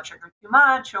lowering the blood sugar too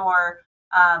much, or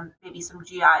maybe some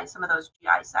of those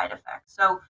GI side effects.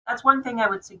 So that's one thing I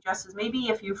would suggest, is maybe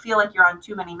if you feel like you're on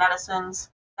too many medicines,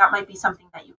 that might be something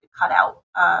that you could cut out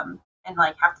and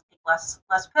like have to take less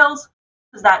pills,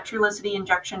 because that Trulicity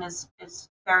injection is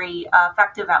very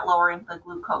effective at lowering the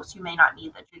glucose. You may not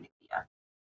need the Januvia.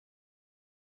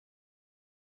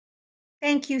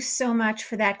 Thank you so much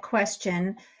for that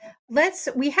question.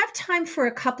 We have time for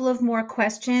a couple of more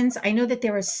questions. I know that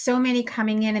there are so many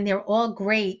coming in and they're all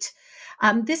great.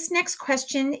 This next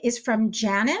question is from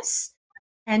Janice.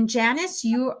 And Janice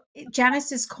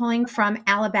is calling from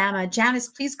Alabama. Janice,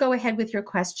 please go ahead with your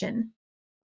question.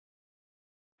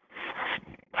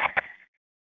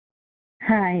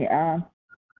 Hi.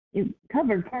 You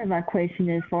covered part of my question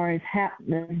as far as how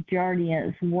does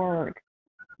Jardiance work.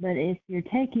 But if you're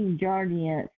taking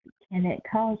Jardiance, can it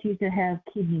cause you to have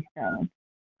kidney stones?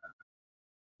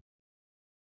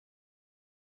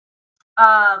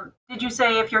 Did you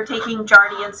say if you're taking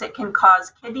Jardiance, it can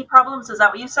cause kidney problems? Is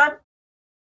that what you said?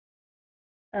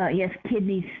 Yes,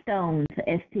 kidney stones,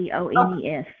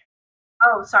 STONES.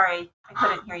 Oh, sorry, I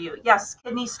couldn't hear you. Yes,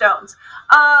 kidney stones.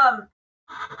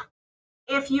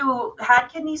 If you had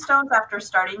kidney stones after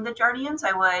starting the Jardiance,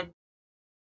 I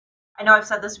know I've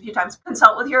said this a few times,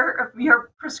 consult with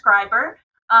your prescriber,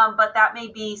 but that may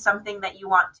be something that you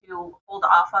want to hold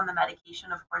off on the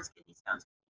medication. Of course, kidney stones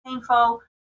can be painful.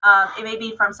 It may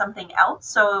be from something else,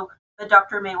 so the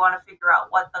doctor may want to figure out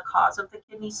what the cause of the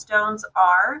kidney stones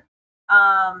are.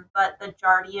 But the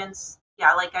Jardiance,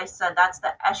 yeah, like I said, that's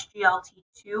the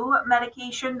SGLT2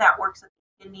 medication that works at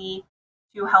the kidney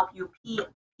to help you pee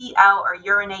out or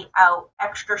urinate out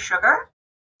extra sugar.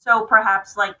 So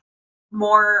perhaps like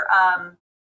more,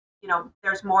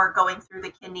 there's more going through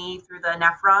the kidney, through the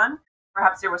nephron.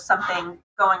 Perhaps there was something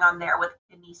going on there with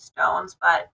kidney stones,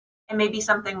 but it may be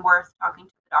something worth talking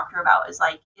to the doctor about is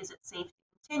like, is it safe to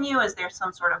continue? Is there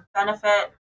some sort of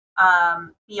benefit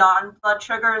beyond blood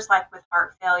sugars, like with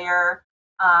heart failure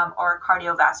or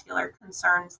cardiovascular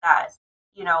concerns that,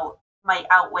 might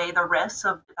outweigh the risks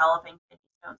of developing kidney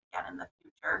stones again in the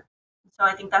future? So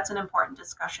I think that's an important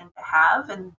discussion to have.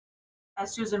 And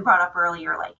as Susan brought up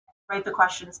earlier, like write the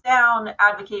questions down,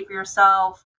 advocate for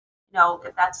yourself.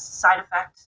 If that's a side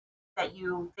effect that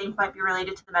you think might be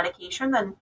related to the medication,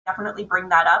 then definitely bring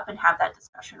that up and have that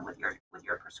discussion with your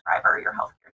prescriber or your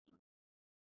healthcare team.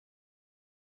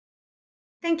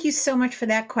 Thank you so much for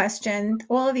that question.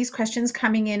 All of these questions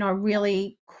coming in are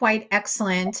really quite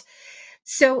excellent.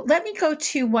 So let me go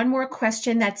to one more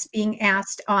question that's being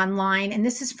asked online, and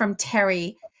this is from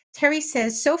Terry. Terry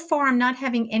says, so far I'm not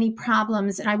having any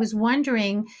problems, and I was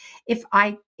wondering if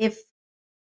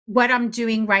what I'm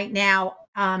doing right now,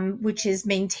 which is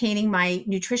maintaining my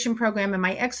nutrition program and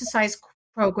my exercise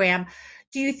program,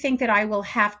 do you think that I will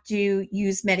have to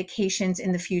use medications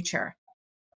in the future?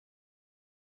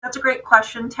 That's a great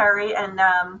question, Terry, and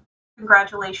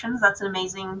congratulations. That's an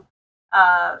amazing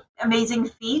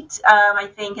feat. I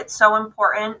think it's so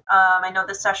important. I know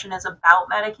this session is about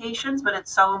medications, but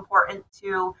it's so important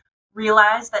to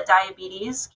realize that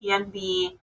diabetes can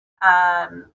be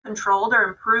controlled or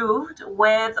improved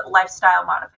with lifestyle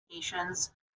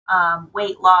modifications,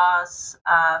 weight loss,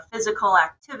 physical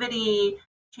activity,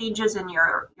 changes in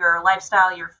your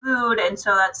lifestyle, your food. And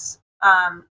so that's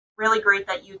really great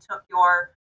that you took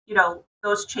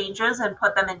those changes and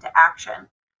put them into action.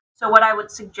 So what I would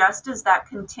suggest is that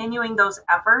continuing those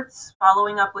efforts,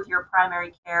 following up with your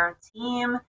primary care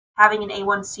team, having an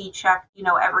A1C check,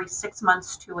 every 6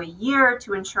 months to a year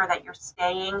to ensure that you're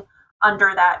staying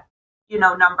under that,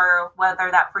 number,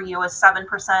 whether that for you is 7%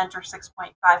 or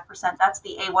 6.5%. That's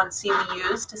the A1C we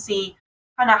use to see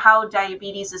kind of how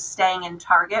diabetes is staying in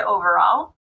target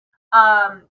overall.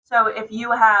 So if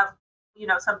you have,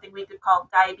 something we could call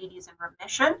diabetes in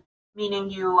remission, meaning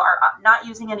you are not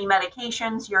using any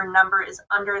medications, your number is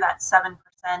under that 7%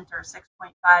 or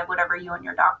 6.5, whatever you and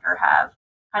your doctor have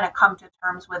kind of come to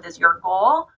terms with as your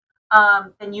goal,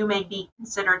 then you may be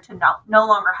considered to no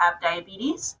longer have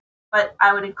diabetes. But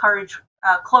I would encourage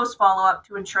close follow-up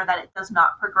to ensure that it does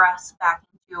not progress back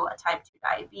into a type 2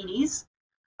 diabetes.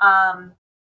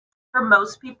 For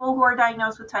most people who are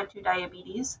diagnosed with type 2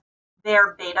 diabetes,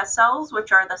 their beta cells,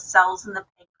 which are the cells in the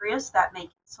pancreas that make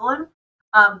insulin,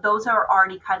 those are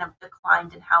already kind of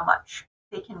declined in how much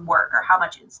they can work or how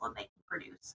much insulin they can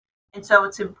produce. And so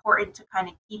it's important to kind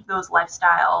of keep those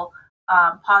lifestyle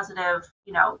positive,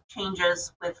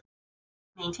 changes with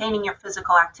maintaining your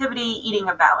physical activity, eating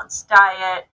a balanced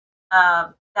diet.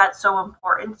 That's so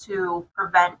important to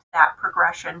prevent that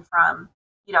progression from,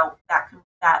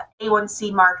 that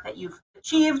A1C mark that you've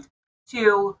achieved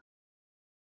to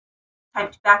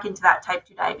back into that type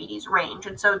 2 diabetes range.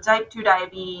 And so type 2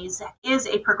 diabetes is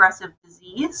a progressive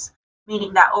disease,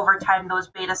 meaning that over time, those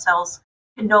beta cells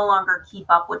can no longer keep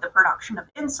up with the production of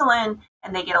insulin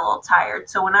and they get a little tired.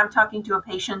 So when I'm talking to a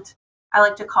patient, I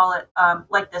like to call it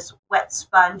like this wet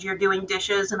sponge. You're doing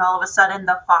dishes and all of a sudden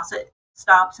the faucet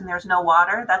stops and there's no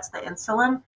water. That's the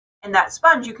insulin. And that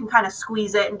sponge, you can kind of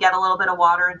squeeze it and get a little bit of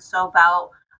water and soap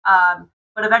out.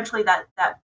 But eventually that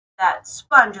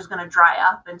sponge is going to dry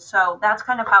up. And so that's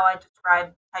kind of how I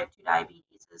describe type 2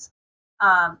 diabetes is,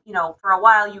 for a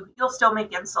while you'll still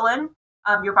make insulin.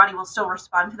 Your body will still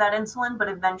respond to that insulin, but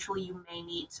eventually you may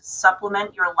need to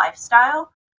supplement your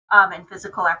lifestyle and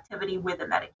physical activity with a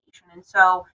medication. And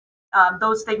so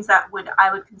those things that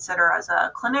I would consider as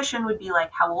a clinician would be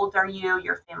like, how old are you,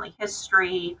 your family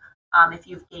history, if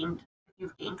you've gained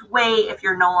weight, if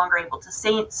you're no longer able to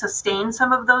sustain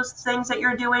some of those things that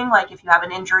you're doing, like if you have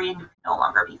an injury and you can no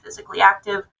longer be physically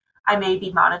active, I may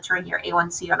be monitoring your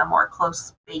A1C on a more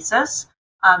close basis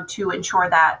to ensure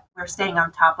that we're staying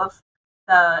on top of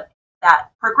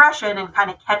that progression and kind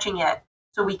of catching it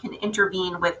so we can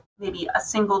intervene with maybe a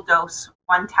single dose,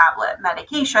 1 tablet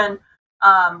medication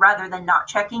rather than not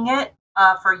checking it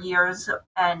for years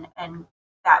and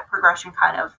that progression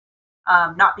kind of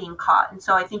not being caught. And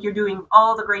so I think you're doing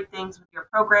all the great things with your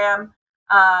program,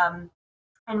 and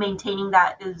maintaining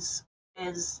that is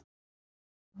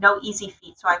no easy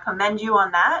feat. So I commend you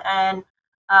on that. And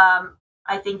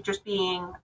I think just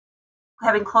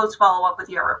having close follow up with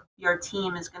your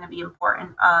team is going to be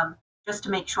important, just to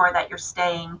make sure that you're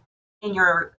staying in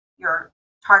your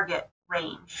target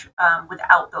range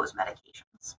without those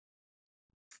medications.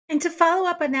 And to follow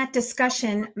up on that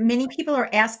discussion, many people are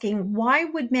asking, why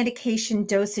would medication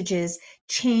dosages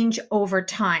change over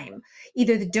time?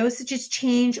 Either the dosages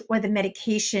change or the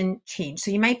medication change. So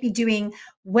you might be doing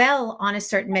well on a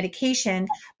certain medication,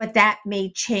 but that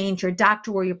may change. Your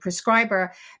doctor or your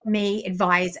prescriber may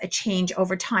advise a change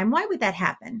over time. Why would that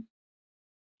happen?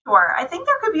 Sure. I think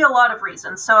there could be a lot of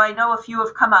reasons. So I know a few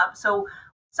have come up. So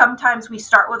sometimes we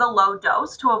start with a low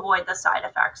dose to avoid the side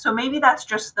effects. So maybe that's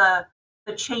just the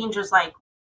change is like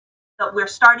that we're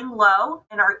starting low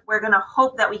and we're going to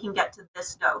hope that we can get to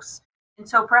this dose. And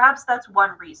so perhaps that's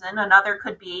one reason. Another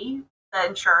could be the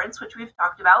insurance, which we've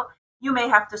talked about. You may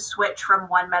have to switch from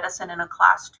one medicine in a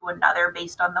class to another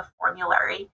based on the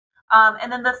formulary.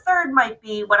 And then the third might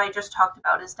be what I just talked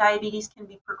about is diabetes can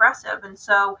be progressive. And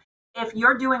so if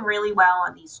you're doing really well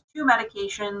on these two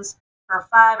medications for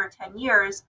 5 or 10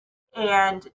 years,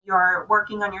 and you're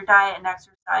working on your diet and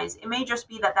exercise, it may just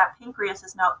be that pancreas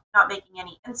is not making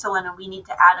any insulin and we need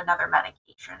to add another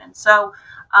medication. And so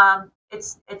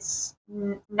it's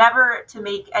never to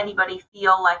make anybody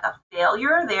feel like a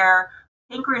failure. Their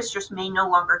pancreas just may no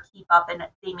longer keep up and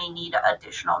they may need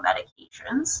additional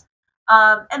medications.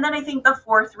 And then I think the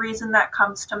fourth reason that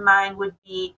comes to mind would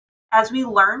be as we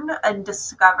learn and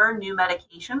discover new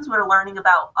medications, we're learning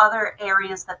about other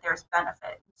areas that there's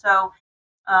benefit. So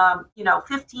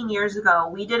 15 years ago,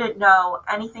 we didn't know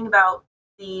anything about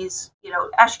these,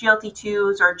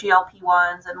 SGLT2s or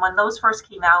GLP-1s. And when those first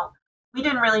came out, we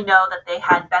didn't really know that they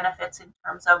had benefits in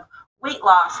terms of weight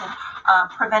loss and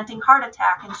preventing heart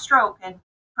attack and stroke and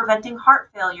preventing heart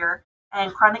failure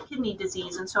and chronic kidney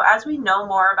disease. And so as we know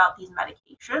more about these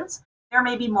medications, there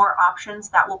may be more options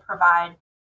that will provide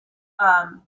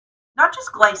not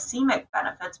just glycemic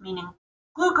benefits, meaning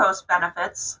glucose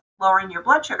benefits, lowering your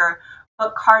blood sugar,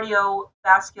 but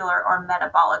cardiovascular or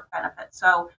metabolic benefits.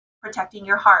 So protecting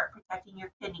your heart, protecting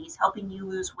your kidneys, helping you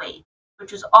lose weight,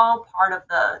 which is all part of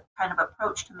the kind of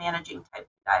approach to managing type 2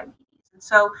 diabetes. And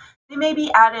so they may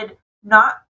be added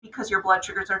not because your blood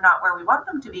sugars are not where we want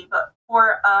them to be, but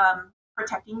for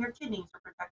protecting your kidneys or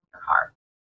protecting your heart.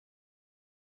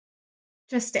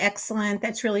 Just excellent.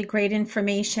 That's really great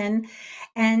information.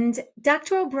 And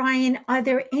Dr. O'Brien, are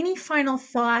there any final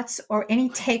thoughts or any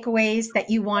takeaways that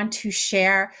you want to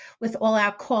share with all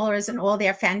our callers and all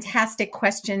their fantastic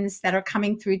questions that are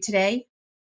coming through today?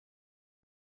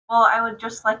 Well, I would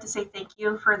just like to say thank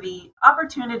you for the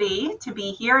opportunity to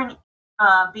be here and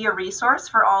be a resource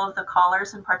for all of the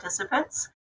callers and participants.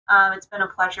 It's been a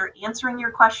pleasure answering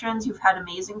your questions. You've had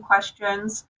amazing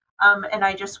questions. And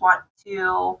I just want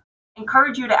to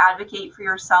encourage you to advocate for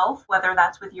yourself, whether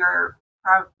that's with your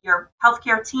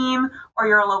healthcare team or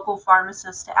your local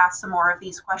pharmacist, to ask some more of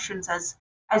these questions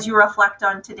as you reflect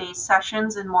on today's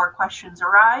sessions and more questions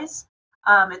arise.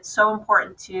 It's so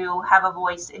important to have a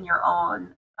voice in your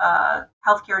own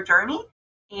healthcare journey,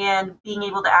 and being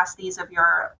able to ask these of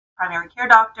your primary care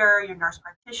doctor, your nurse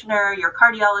practitioner, your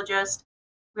cardiologist.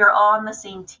 We are all on the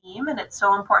same team, and it's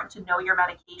so important to know your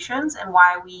medications and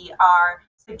why we are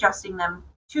suggesting them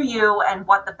to you and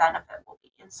what the benefit will be.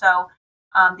 And so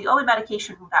the only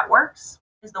medication that works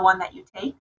is the one that you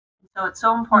take. And so it's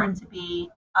so important to be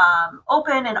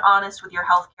open and honest with your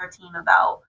healthcare team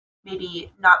about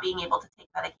maybe not being able to take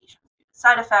medications due to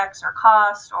side effects or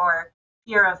cost or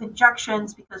fear of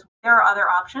injections, because there are other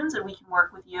options and we can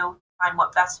work with you to find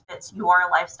what best fits your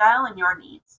lifestyle and your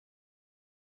needs.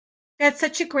 That's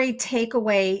such a great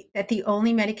takeaway, that the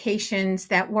only medications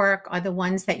that work are the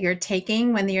ones that you're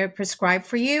taking when they're prescribed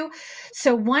for you.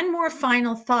 So one more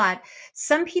final thought.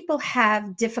 Some people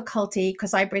have difficulty,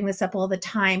 because I bring this up all the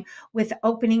time, with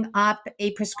opening up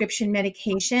a prescription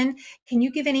medication. Can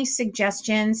you give any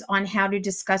suggestions on how to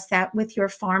discuss that with your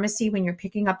pharmacy when you're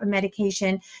picking up a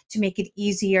medication to make it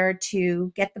easier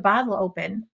to get the bottle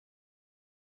open?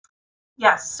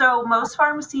 Yes, so most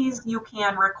pharmacies, you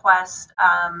can request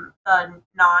a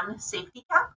non-safety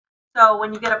cap. So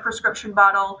when you get a prescription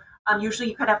bottle, usually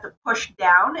you could have to push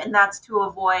down, and that's to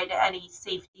avoid any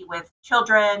safety with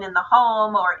children in the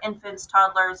home or infants,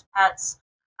 toddlers, pets,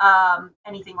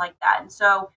 anything like that. And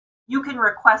so you can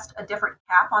request a different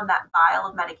cap on that vial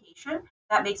of medication.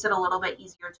 That makes it a little bit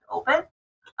easier to open.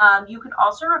 You can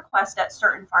also request at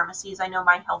certain pharmacies. I know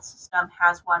my health system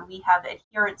has one. We have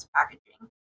adherence packaging.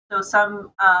 So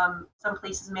some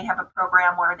places may have a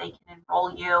program where they can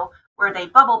enroll you, where they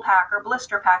bubble pack or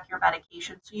blister pack your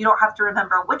medication. So you don't have to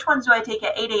remember which ones do I take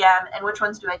at 8 a.m. and which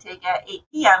ones do I take at 8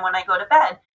 p.m. when I go to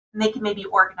bed. And they can maybe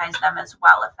organize them as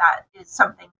well if that is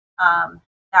something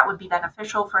that would be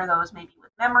beneficial for those maybe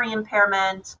with memory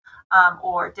impairment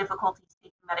or difficulties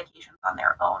taking medications on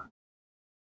their own.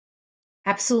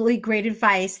 Absolutely great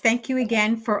advice. Thank you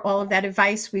again for all of that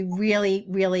advice. We really,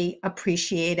 really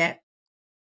appreciate it.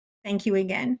 Thank you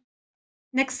again.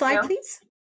 Next slide, please.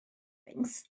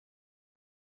 Thanks.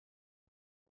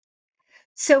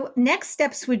 So next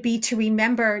steps would be to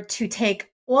remember to take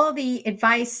all the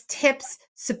advice, tips,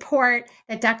 support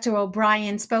that Dr.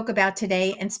 O'Brien spoke about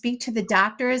today and speak to the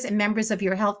doctors and members of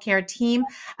your healthcare team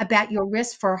about your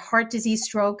risk for heart disease,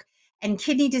 stroke, and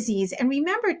kidney disease. And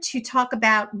remember to talk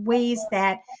about ways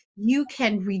that you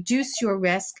can reduce your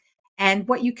risk and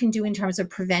what you can do in terms of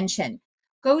prevention.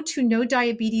 Go to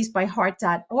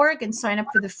nodiabetesbyheart.org and sign up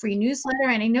for the free newsletter.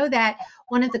 And I know that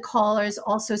one of the callers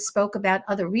also spoke about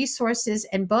other resources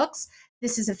and books.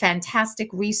 This is a fantastic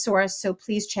resource, so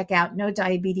please check out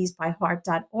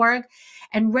nodiabetesbyheart.org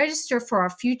and register for our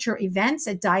future events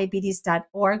at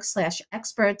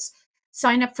diabetes.org/experts.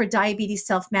 Sign up for diabetes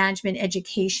self-management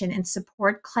education and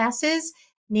support classes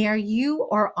near you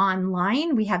or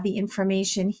online. We have the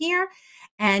information here.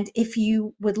 And if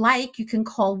you would like, you can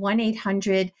call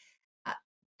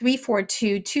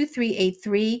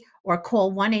 1-800-342-2383 or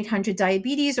call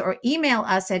 1-800-DIABETES or email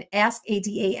us at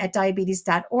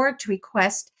askada@diabetes.org to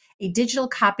request a digital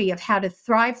copy of How to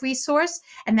Thrive resource,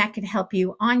 and that can help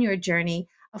you on your journey,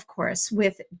 of course,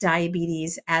 with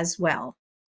diabetes as well.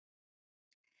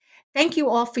 Thank you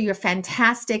all for your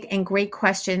fantastic and great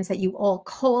questions that you all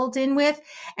called in with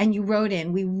and you wrote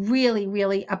in. We really,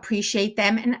 really appreciate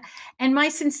them. And my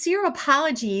sincere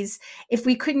apologies if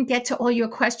we couldn't get to all your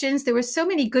questions. There were so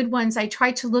many good ones. I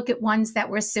tried to look at ones that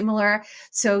were similar,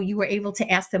 so you were able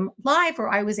to ask them live, or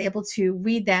I was able to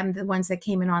read them, the ones that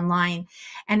came in online.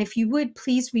 And if you would,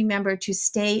 please remember to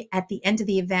stay at the end of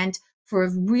the event for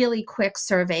a really quick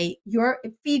survey. Your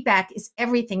feedback is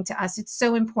everything to us. It's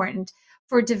so important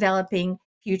for developing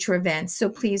future events. So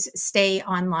please stay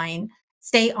online,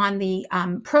 stay on the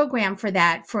program for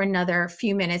that for another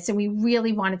few minutes. And we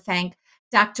really want to thank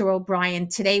Dr. O'Brien.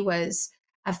 Today was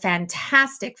a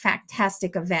fantastic,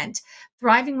 fantastic event.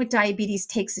 Thriving with Diabetes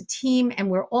takes a team, and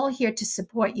we're all here to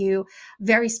support you.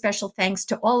 Very special thanks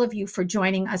to all of you for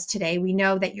joining us today. We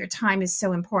know that your time is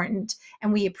so important,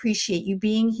 and we appreciate you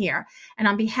being here. And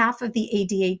on behalf of the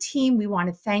ADA team, we want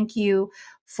to thank you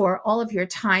for all of your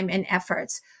time and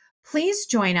efforts. Please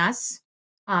join us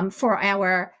for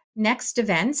our next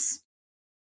events,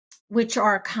 which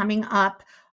are coming up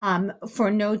for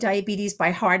No Diabetes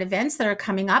by Heart events that are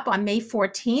coming up on May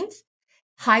 14th,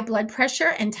 high blood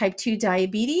pressure and type 2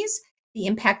 diabetes, the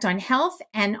impact on health,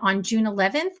 and on June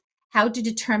 11th, how to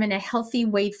determine a healthy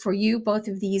weight for you. Both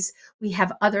of these, we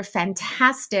have other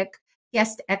fantastic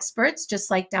guest experts,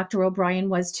 just like Dr. O'Brien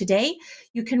was today.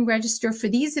 You can register for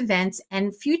these events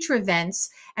and future events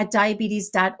at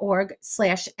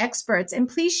diabetes.org/experts. And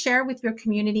please share with your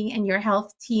community and your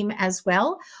health team as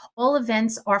well. All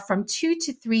events are from 2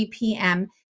 to 3 p.m.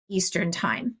 Eastern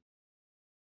Time.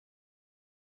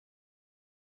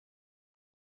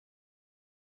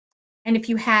 And if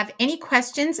you have any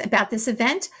questions about this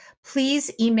event,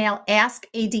 please email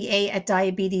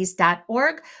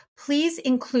askada@diabetes.org. Please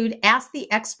include Ask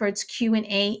the Experts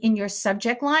Q&A in your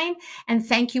subject line. And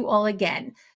thank you all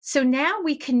again. So now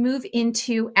we can move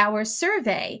into our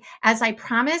survey. As I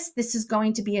promised, this is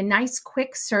going to be a nice,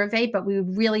 quick survey, but we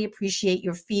would really appreciate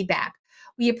your feedback.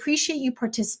 We appreciate you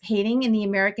participating in the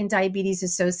American Diabetes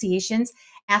Association's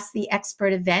Ask the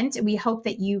Expert event. We hope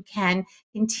that you can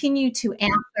continue to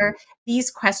answer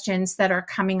these questions that are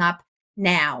coming up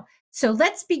now. So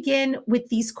let's begin with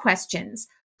these questions.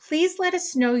 Please let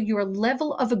us know your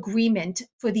level of agreement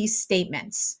for these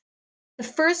statements. The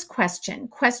first question,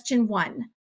 question 1,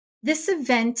 this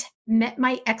event met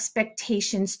my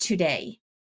expectations today.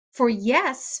 For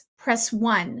yes, press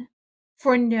 1.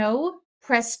 For no,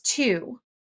 press 2.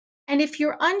 And if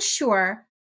you're unsure,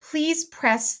 please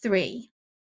press 3.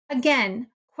 Again,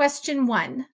 question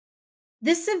 1.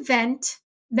 This event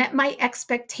met my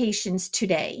expectations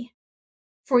today.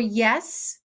 For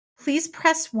yes, please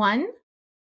press 1.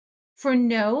 For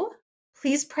no,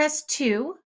 please press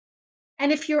 2.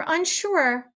 And if you're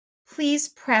unsure, please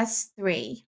press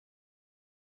 3.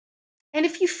 And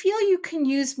if you feel you can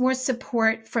use more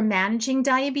support for managing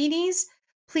diabetes,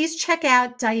 please check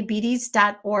out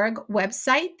diabetes.org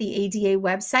website, the ADA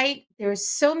website. There's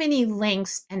so many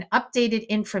links and updated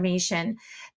information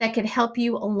that can help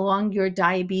you along your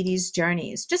diabetes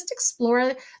journeys. Just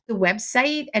explore the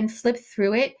website and flip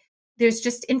through it. There's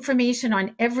just information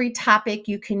on every topic.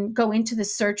 You can go into the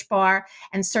search bar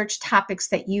and search topics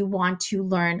that you want to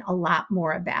learn a lot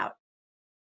more about.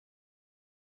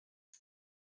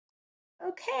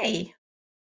 Okay.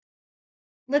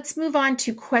 Let's move on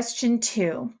to question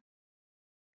 2.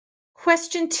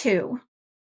 Question 2.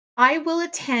 I will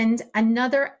attend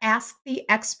another Ask the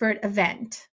Expert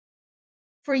event.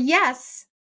 For yes,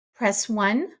 press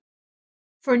 1.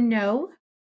 For no,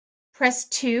 press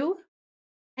 2.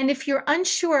 And if you're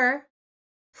unsure,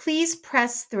 please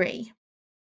press 3.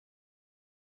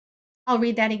 I'll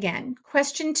read that again.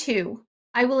 Question 2.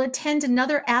 I will attend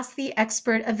another Ask the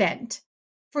Expert event.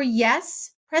 For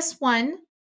yes, press 1.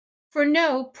 For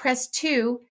no, press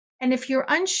 2. And if you're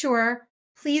unsure,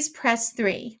 please press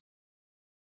 3.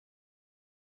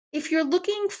 If you're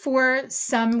looking for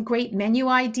some great menu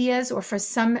ideas or for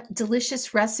some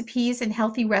delicious recipes and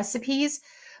healthy recipes,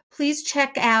 please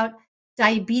check out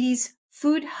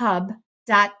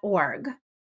diabetesfoodhub.org.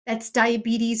 That's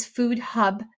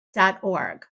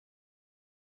diabetesfoodhub.org.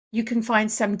 You can find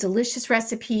some delicious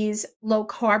recipes, low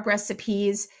carb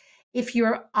recipes. If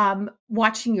you're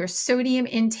watching your sodium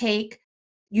intake,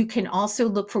 you can also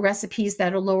look for recipes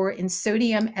that are lower in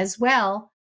sodium as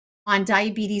well on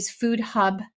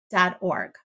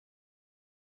diabetesfoodhub.org.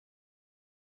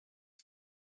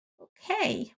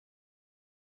 Okay.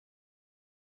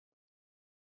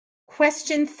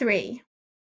 Question 3.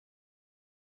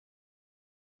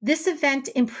 This event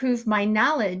improved my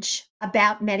knowledge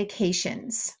about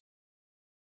medications.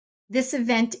 This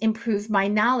event improved my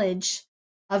knowledge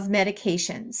of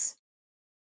medications.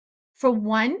 For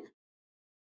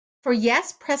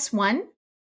yes, press 1.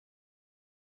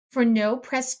 For no,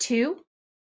 press 2.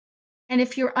 And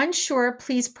if you're unsure,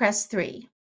 please press 3.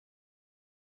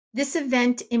 This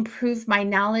event improved my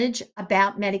knowledge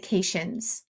about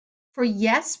medications. For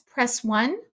yes, press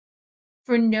 1.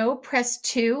 For no, press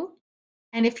 2.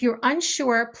 And if you're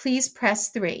unsure, please press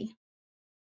 3.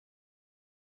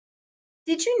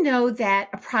 Did you know that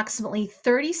approximately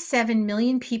 37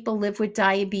 million people live with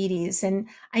diabetes? And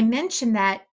I mention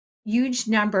that huge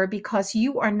number because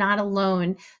you are not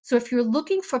alone. So if you're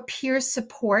looking for peer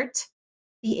support,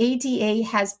 the ADA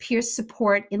has peer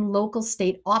support in local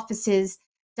state offices,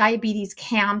 diabetes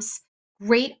camps,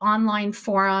 great online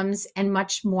forums, and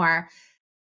much more.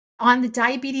 On the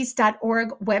diabetes.org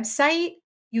website,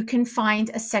 you can find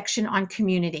a section on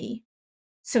community.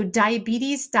 So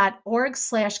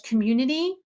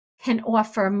diabetes.org/community can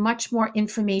offer much more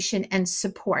information and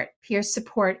support. Peer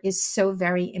support is so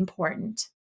very important.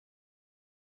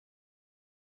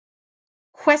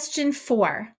 Question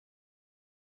 4.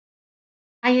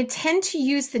 I intend to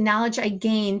use the knowledge I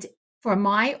gained for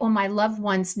my or my loved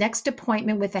one's next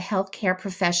appointment with a healthcare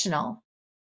professional.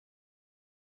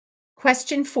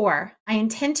 Question 4. I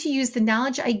intend to use the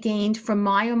knowledge I gained from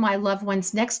my or my loved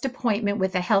one's next appointment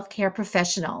with a healthcare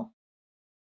professional.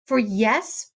 For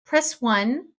yes, press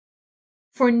 1.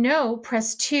 For no,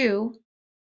 press 2.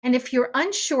 And if you're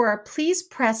unsure, please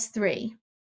press 3.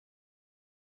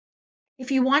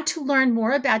 If you want to learn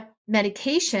more about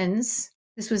medications,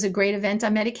 this was a great event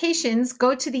on medications,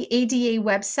 go to the ADA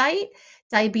website,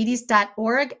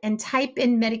 diabetes.org, and type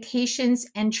in medications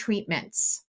and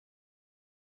treatments.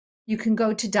 You can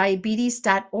go to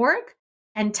diabetes.org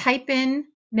and type in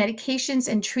medications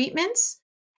and treatments,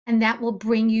 and that will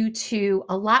bring you to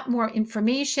a lot more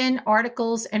information,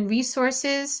 articles, and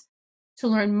resources to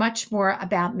learn much more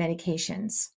about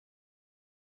medications.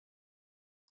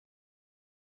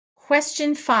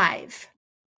 Question 5.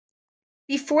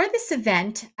 Before this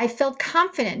event, I felt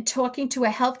confident talking to a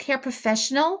healthcare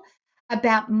professional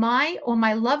about my or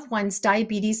my loved one's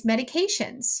diabetes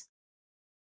medications.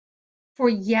 For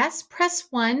yes, press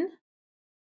 1.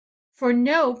 For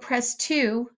no, press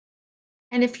 2.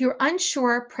 And if you're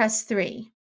unsure, press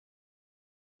 3.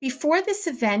 Before this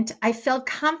event, I felt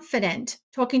confident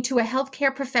talking to a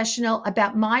healthcare professional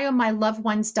about my or my loved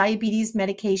one's diabetes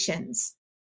medications.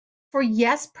 For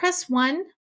yes, press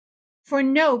 1. For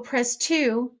no, press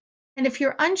 2. And if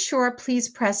you're unsure, please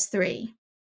press 3.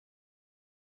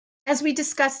 As we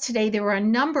discussed today, there are a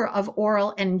number of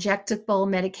oral and injectable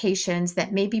medications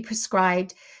that may be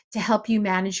prescribed to help you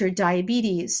manage your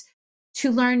diabetes.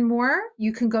 To learn more,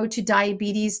 you can go to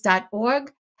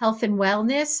diabetes.org, health and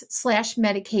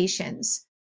wellness/medications.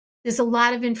 There's a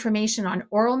lot of information on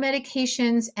oral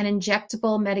medications and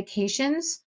injectable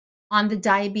medications on the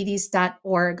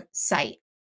diabetes.org site.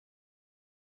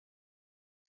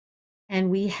 And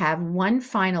we have one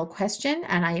final question,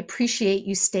 and I appreciate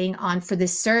you staying on for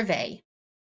this survey.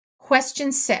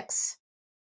 Question 6.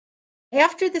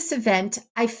 After this event,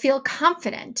 I feel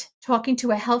confident talking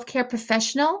to a healthcare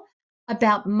professional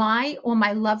about my or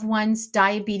my loved one's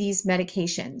diabetes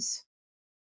medications.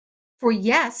 For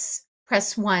yes,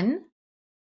 press 1.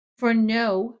 For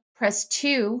no, press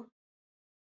 2.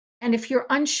 And if you're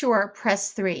unsure,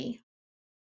 press 3.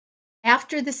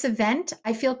 After this event,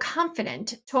 I feel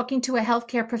confident talking to a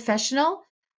healthcare professional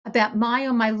about my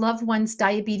or my loved one's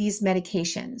diabetes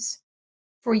medications.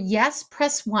 For yes,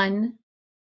 press 1.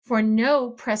 For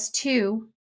no, press 2.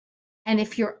 And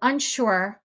if you're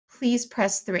unsure, please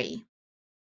press 3.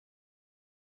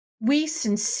 We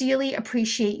sincerely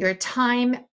appreciate your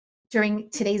time during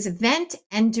today's event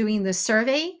and doing the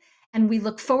survey, and we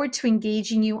look forward to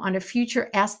engaging you on a future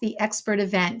Ask the Expert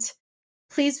event.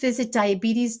 Please visit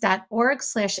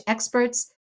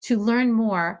diabetes.org/experts to learn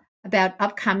more about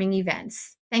upcoming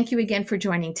events. Thank you again for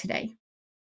joining today.